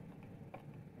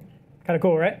 Kind of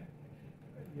cool, right?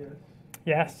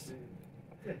 Yes.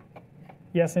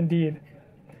 Yes, indeed.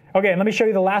 Okay, let me show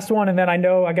you the last one, and then I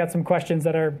know I got some questions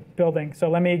that are building. So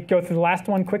let me go through the last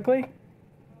one quickly,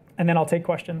 and then I'll take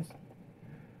questions.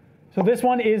 So this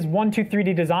one is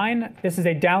 123D Design. This is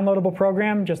a downloadable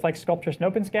program, just like Sculptress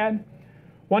and OpenSCAD.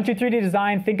 123D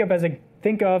Design, think of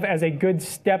as a good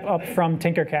step up from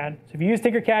Tinkercad. So if you use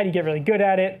Tinkercad, you get really good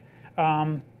at it.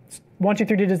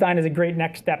 123D Design is a great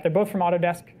next step. They're both from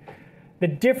Autodesk. The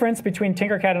difference between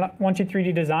Tinkercad and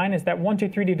 123D Design is that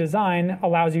 123D Design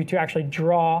allows you to actually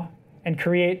draw and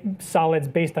create solids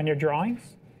based on your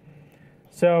drawings.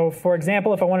 So for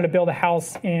example, if I wanted to build a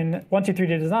house in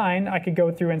 123D Design, I could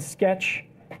go through and sketch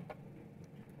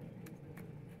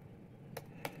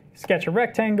a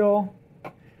rectangle.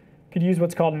 Could use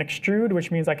what's called an extrude,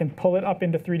 which means I can pull it up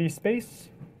into 3D space.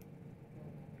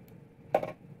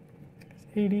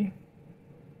 80.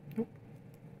 Nope.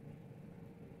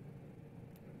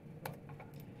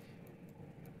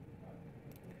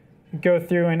 Go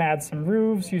through and add some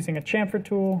roofs using a chamfer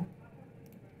tool.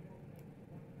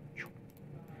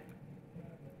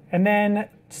 And then,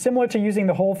 similar to using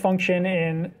the whole function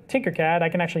in Tinkercad, I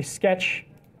can actually sketch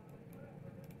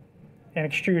and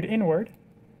extrude inward.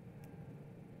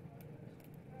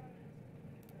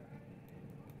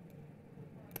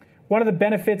 One of the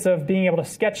benefits of being able to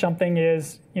sketch something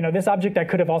is, this object I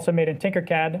could have also made in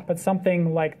Tinkercad, but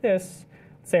something like this,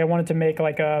 say I wanted to make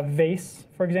like a vase,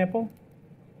 for example.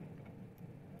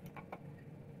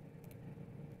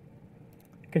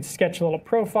 I could sketch a little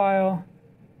profile,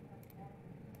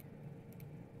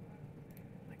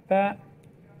 like that.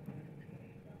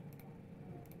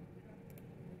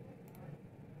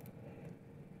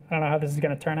 I don't know how this is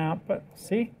going to turn out, but we'll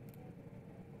see.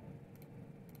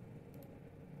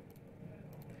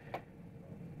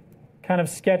 Kind of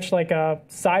sketch like a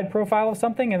side profile of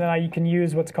something, and then you can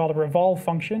use what's called a revolve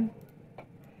function,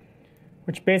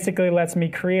 which basically lets me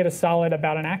create a solid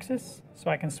about an axis.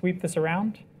 So I can sweep this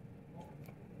around.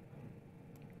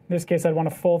 In this case, I'd want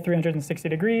a full 360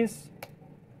 degrees.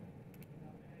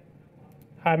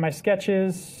 Hide my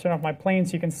sketches, turn off my plane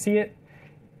so you can see it.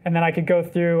 And then I could go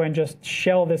through and just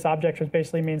shell this object, which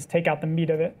basically means take out the meat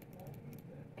of it.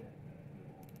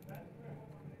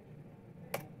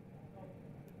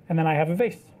 And then I have a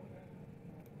vase.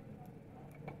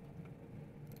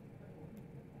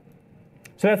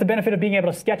 So that's the benefit of being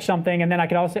able to sketch something, and then I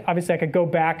could also, obviously I could go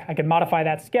back, I could modify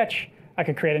that sketch, I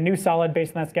could create a new solid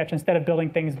based on that sketch instead of building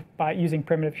things by using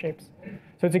primitive shapes.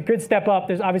 So it's a good step up.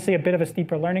 There's obviously a bit of a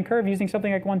steeper learning curve using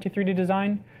something like 123D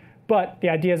Design, but the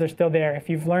ideas are still there. If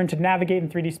you've learned to navigate in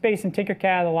 3D space in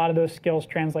Tinkercad, a lot of those skills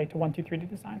translate to 123D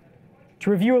Design.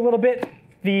 To review a little bit,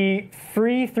 the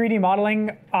free 3D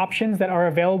modeling options that are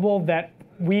available that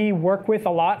we work with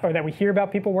a lot, or that we hear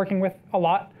about people working with a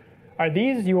lot, are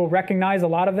these. You will recognize a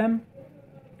lot of them.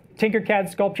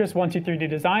 Tinkercad, Sculptress, 123D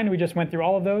Design, we just went through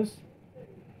all of those.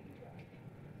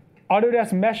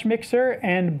 Autodesk Mesh Mixer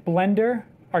and Blender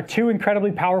are two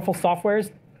incredibly powerful software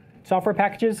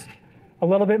packages. A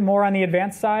little bit more on the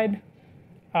advanced side.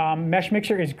 Mesh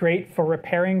Mixer is great for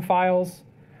repairing files.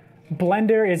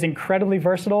 Blender is incredibly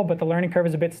versatile, but the learning curve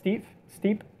is a bit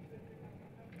steep.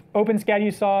 OpenSCAD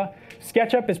you saw.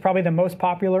 SketchUp is probably the most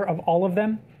popular of all of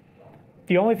them.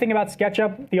 The only thing about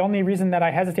SketchUp, the only reason that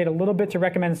I hesitate a little bit to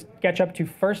recommend SketchUp to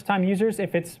first-time users,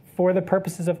 if it's for the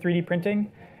purposes of 3D printing,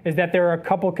 is that there are a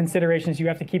couple considerations you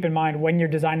have to keep in mind when you're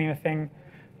designing a thing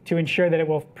to ensure that it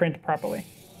will print properly.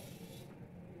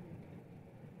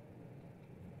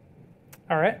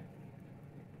 All right.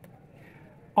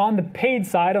 On the paid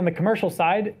side, on the commercial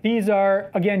side, these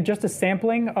are, again, just a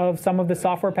sampling of some of the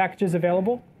software packages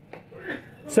available.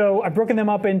 So I've broken them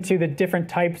up into the different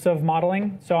types of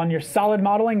modeling. So on your solid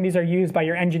modeling, these are used by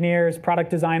your engineers, product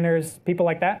designers, people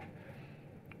like that.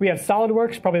 We have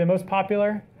SolidWorks, probably the most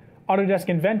popular, Autodesk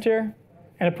Inventor,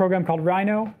 and a program called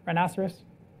Rhinoceros.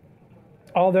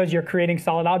 All of those, you're creating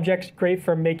solid objects, great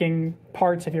for making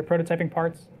parts if you're prototyping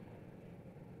parts.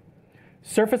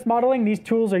 Surface modeling, these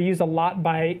tools are used a lot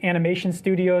by animation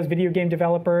studios, video game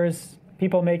developers,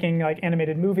 people making like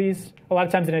animated movies, a lot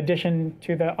of times in addition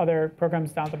to the other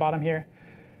programs down at the bottom here.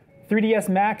 3ds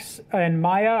Max and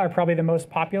Maya are probably the most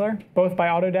popular, both by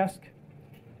Autodesk.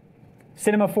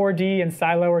 Cinema 4D and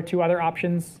Silo are two other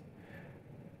options.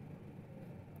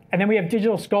 And then we have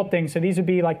digital sculpting. So these would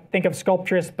be like, think of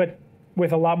Sculptress, but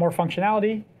with a lot more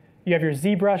functionality. You have your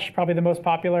ZBrush, probably the most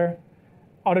popular.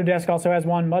 Autodesk also has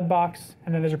one, Mudbox,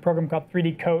 and then there's a program called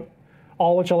 3D Coat,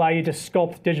 all which allow you to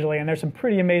sculpt digitally. And there's some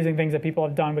pretty amazing things that people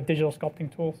have done with digital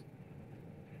sculpting tools.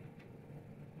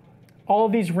 All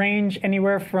of these range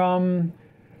anywhere from,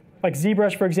 like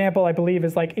ZBrush, for example, I believe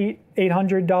is like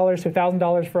 $800 to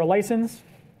 $1,000 for a license,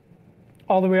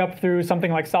 all the way up through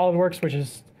something like SolidWorks, which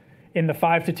is in the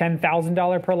 $5,000 to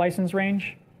 $10,000 per license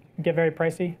range. It can get very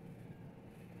pricey.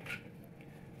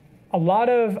 I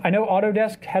know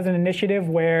Autodesk has an initiative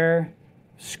where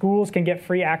schools can get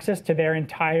free access to their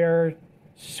entire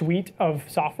suite of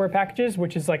software packages,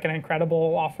 which is like an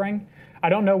incredible offering. I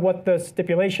don't know what the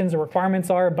stipulations or requirements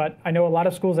are, but I know a lot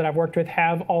of schools that I've worked with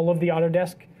have all of the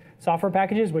Autodesk software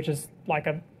packages, which is like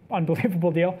an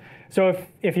unbelievable deal. So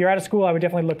if you're at a school, I would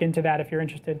definitely look into that if you're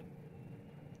interested.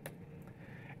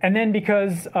 And then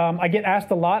because I get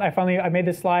asked a lot, I made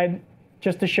this slide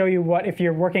just to show you what if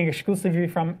you're working exclusively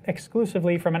from an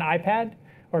iPad,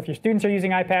 or if your students are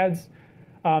using iPads.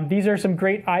 These are some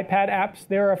great iPad apps.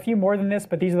 There are a few more than this,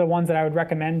 but these are the ones that I would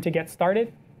recommend to get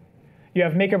started. You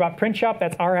have Makerbot Print Shop,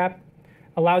 that's our app.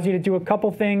 Allows you to do a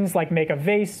couple things like make a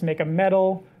vase, make a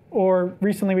medal, or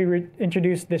recently we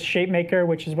introduced this shape maker,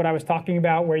 which is what I was talking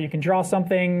about, where you can draw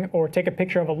something or take a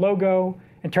picture of a logo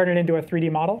and turn it into a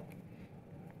 3D model.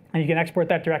 And you can export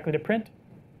that directly to print.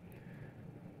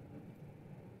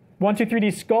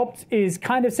 123D Sculpt is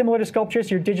kind of similar to Sculptress.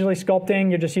 You're digitally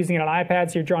sculpting. You're just using it on iPad,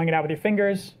 so you're drawing it out with your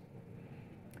fingers.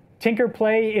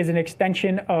 Tinkerplay is an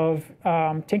extension of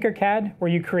Tinkercad, where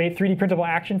you create 3D printable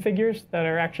action figures that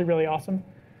are actually really awesome.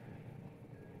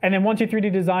 And then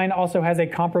 123D Design also has a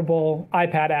comparable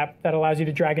iPad app that allows you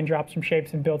to drag and drop some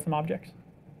shapes and build some objects.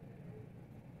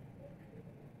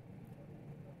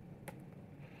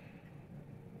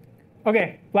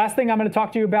 OK, last thing I'm going to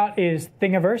talk to you about is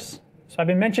Thingiverse. So I've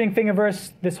been mentioning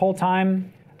Thingiverse this whole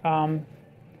time.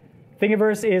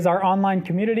 Thingiverse is our online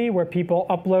community where people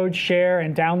upload, share,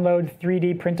 and download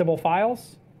 3D printable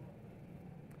files.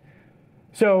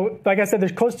 So like I said,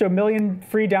 there's close to 1 million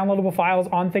free downloadable files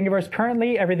on Thingiverse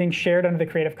currently. Everything's shared under the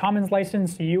Creative Commons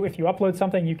license. So if you upload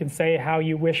something, you can say how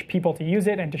you wish people to use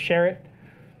it and to share it.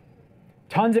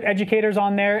 Tons of educators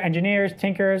on there, engineers,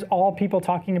 tinkers, all people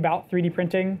talking about 3D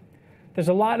printing. There's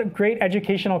a lot of great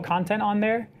educational content on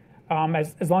there.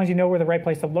 As long as you know where the right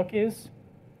place to look is.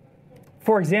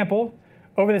 For example,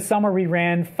 over the summer we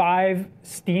ran 5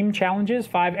 STEAM challenges,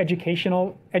 5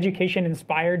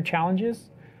 education-inspired challenges.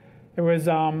 There was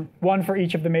one for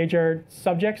each of the major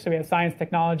subjects. So we had science,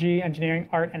 technology, engineering,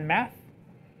 art, and math.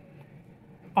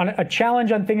 A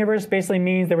challenge on Thingiverse basically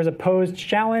means there was a posed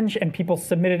challenge and people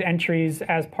submitted entries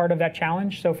as part of that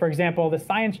challenge. So for example, the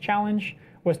science challenge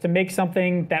was to make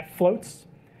something that floats.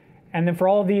 And then for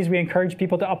all of these, we encourage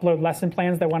people to upload lesson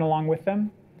plans that went along with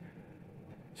them.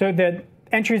 So the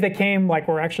entries that came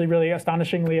were actually really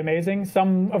astonishingly amazing.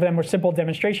 Some of them were simple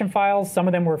demonstration files. Some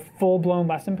of them were full-blown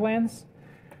lesson plans.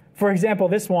 For example,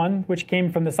 this one, which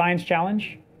came from the science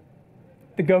challenge,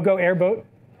 the Go-Go airboat.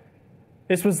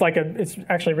 This was it's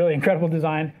actually a really incredible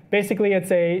design. Basically,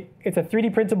 it's a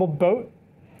 3D printable boat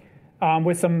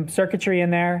with some circuitry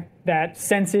in there that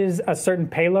senses a certain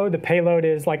payload. The payload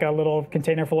is like a little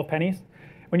container full of pennies.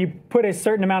 When you put a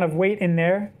certain amount of weight in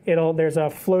there, there's a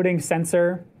floating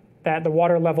sensor that the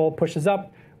water level pushes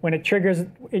up. When it triggers,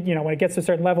 when it gets to a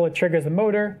certain level, it triggers the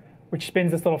motor, which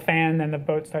spins this little fan, and the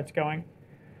boat starts going.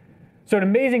 So an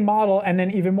amazing model, and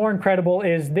then even more incredible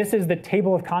is this is the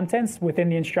table of contents within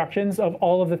the instructions of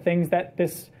all of the things that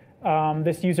this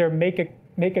user, Make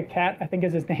a Cat, I think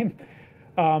is his name,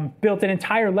 built an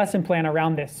entire lesson plan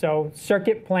around this. So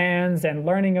circuit plans and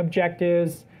learning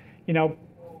objectives,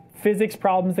 physics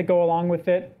problems that go along with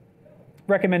it,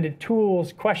 recommended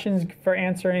tools, questions for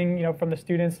answering, from the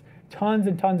students, tons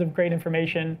and tons of great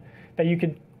information that you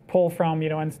could pull from,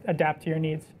 and adapt to your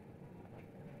needs.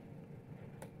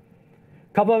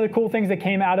 A couple other cool things that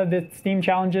came out of the STEAM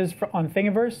challenges on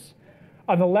Thingiverse.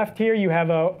 On the left here, you have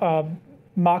a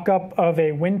mock-up of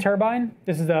a wind turbine.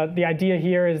 This is the idea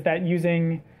here is that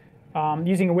using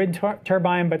a wind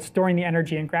turbine, but storing the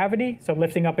energy in gravity, so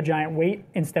lifting up a giant weight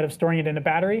instead of storing it in a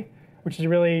battery, which is a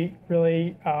really,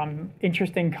 really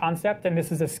interesting concept. And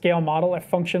this is a scale model, a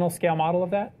functional scale model of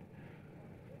that.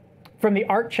 From the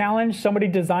art challenge, somebody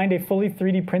designed a fully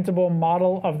 3D printable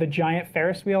model of the giant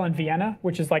Ferris wheel in Vienna,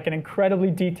 which is an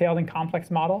incredibly detailed and complex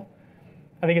model.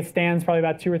 I think it stands probably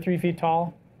about 2 or 3 feet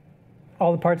tall.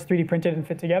 All the parts 3D printed and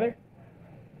fit together.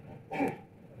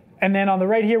 And then on the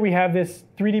right here, we have this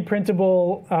 3D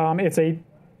printable, it's a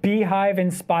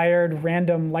beehive-inspired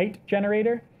random light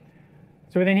generator.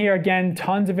 So within here, again,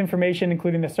 tons of information,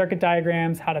 including the circuit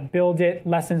diagrams, how to build it,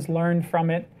 lessons learned from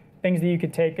it, things that you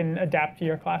could take and adapt to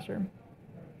your classroom.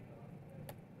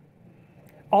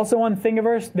 Also on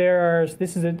Thingiverse,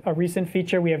 this is a recent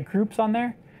feature. We have groups on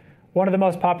there. One of the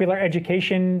most popular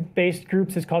education-based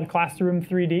groups is called Classroom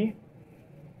 3D.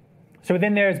 So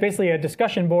within there is basically a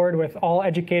discussion board with all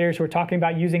educators who are talking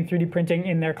about using 3D printing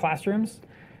in their classrooms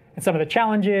and some of the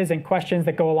challenges and questions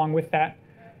that go along with that.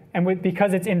 And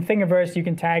because it's in Thingiverse, you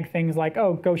can tag things like,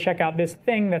 oh, go check out this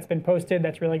thing that's been posted.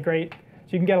 That's really great.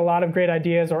 So you can get a lot of great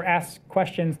ideas or ask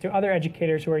questions to other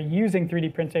educators who are using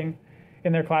 3D printing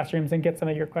in their classrooms and get some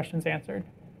of your questions answered.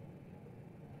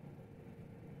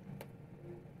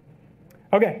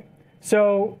 OK,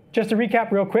 so just to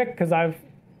recap real quick, because I've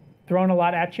thrown a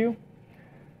lot at you.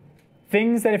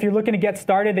 Things that if you're looking to get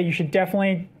started that you should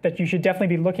definitely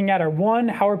be looking at are, one,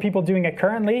 how are people doing it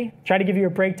currently? Try to give you a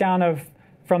breakdown of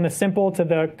from the simple to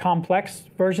the complex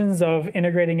versions of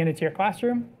integrating it into your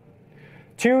classroom.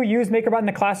 2, use Makerbot in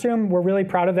the classroom. We're really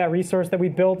proud of that resource that we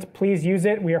built. Please use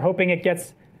it. We are hoping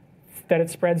that it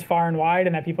spreads far and wide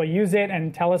and that people use it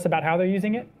and tell us about how they're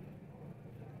using it.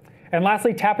 And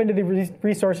lastly, tap into the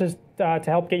resources to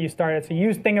help get you started. So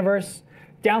use Thingiverse,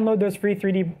 download those free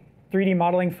 3D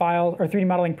modeling files, or 3D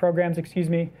modeling programs, excuse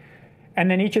me. And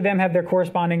then each of them have their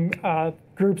corresponding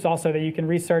groups also that you can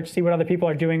research, see what other people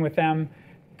are doing with them.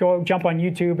 Go jump on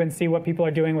YouTube and see what people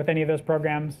are doing with any of those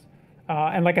programs.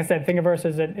 And like I said, Thingiverse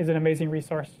is an amazing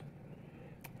resource.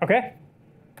 OK?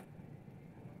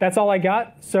 That's all I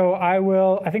got. So I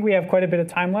think we have quite a bit of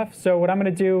time left. So what I'm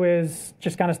going to do is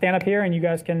just kind of stand up here, and you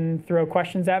guys can throw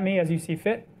questions at me as you see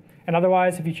fit. And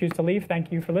otherwise, if you choose to leave,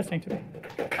 thank you for listening to me.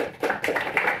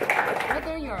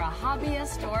 Whether you're a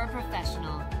hobbyist or a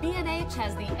professional, B&H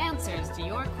has the answers to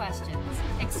your questions.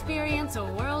 Experience a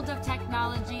world of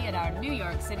technology at our New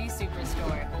York City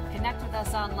Superstore. Connect with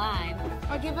us online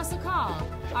or give us a call.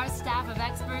 Our staff of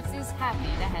experts is happy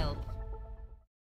to help.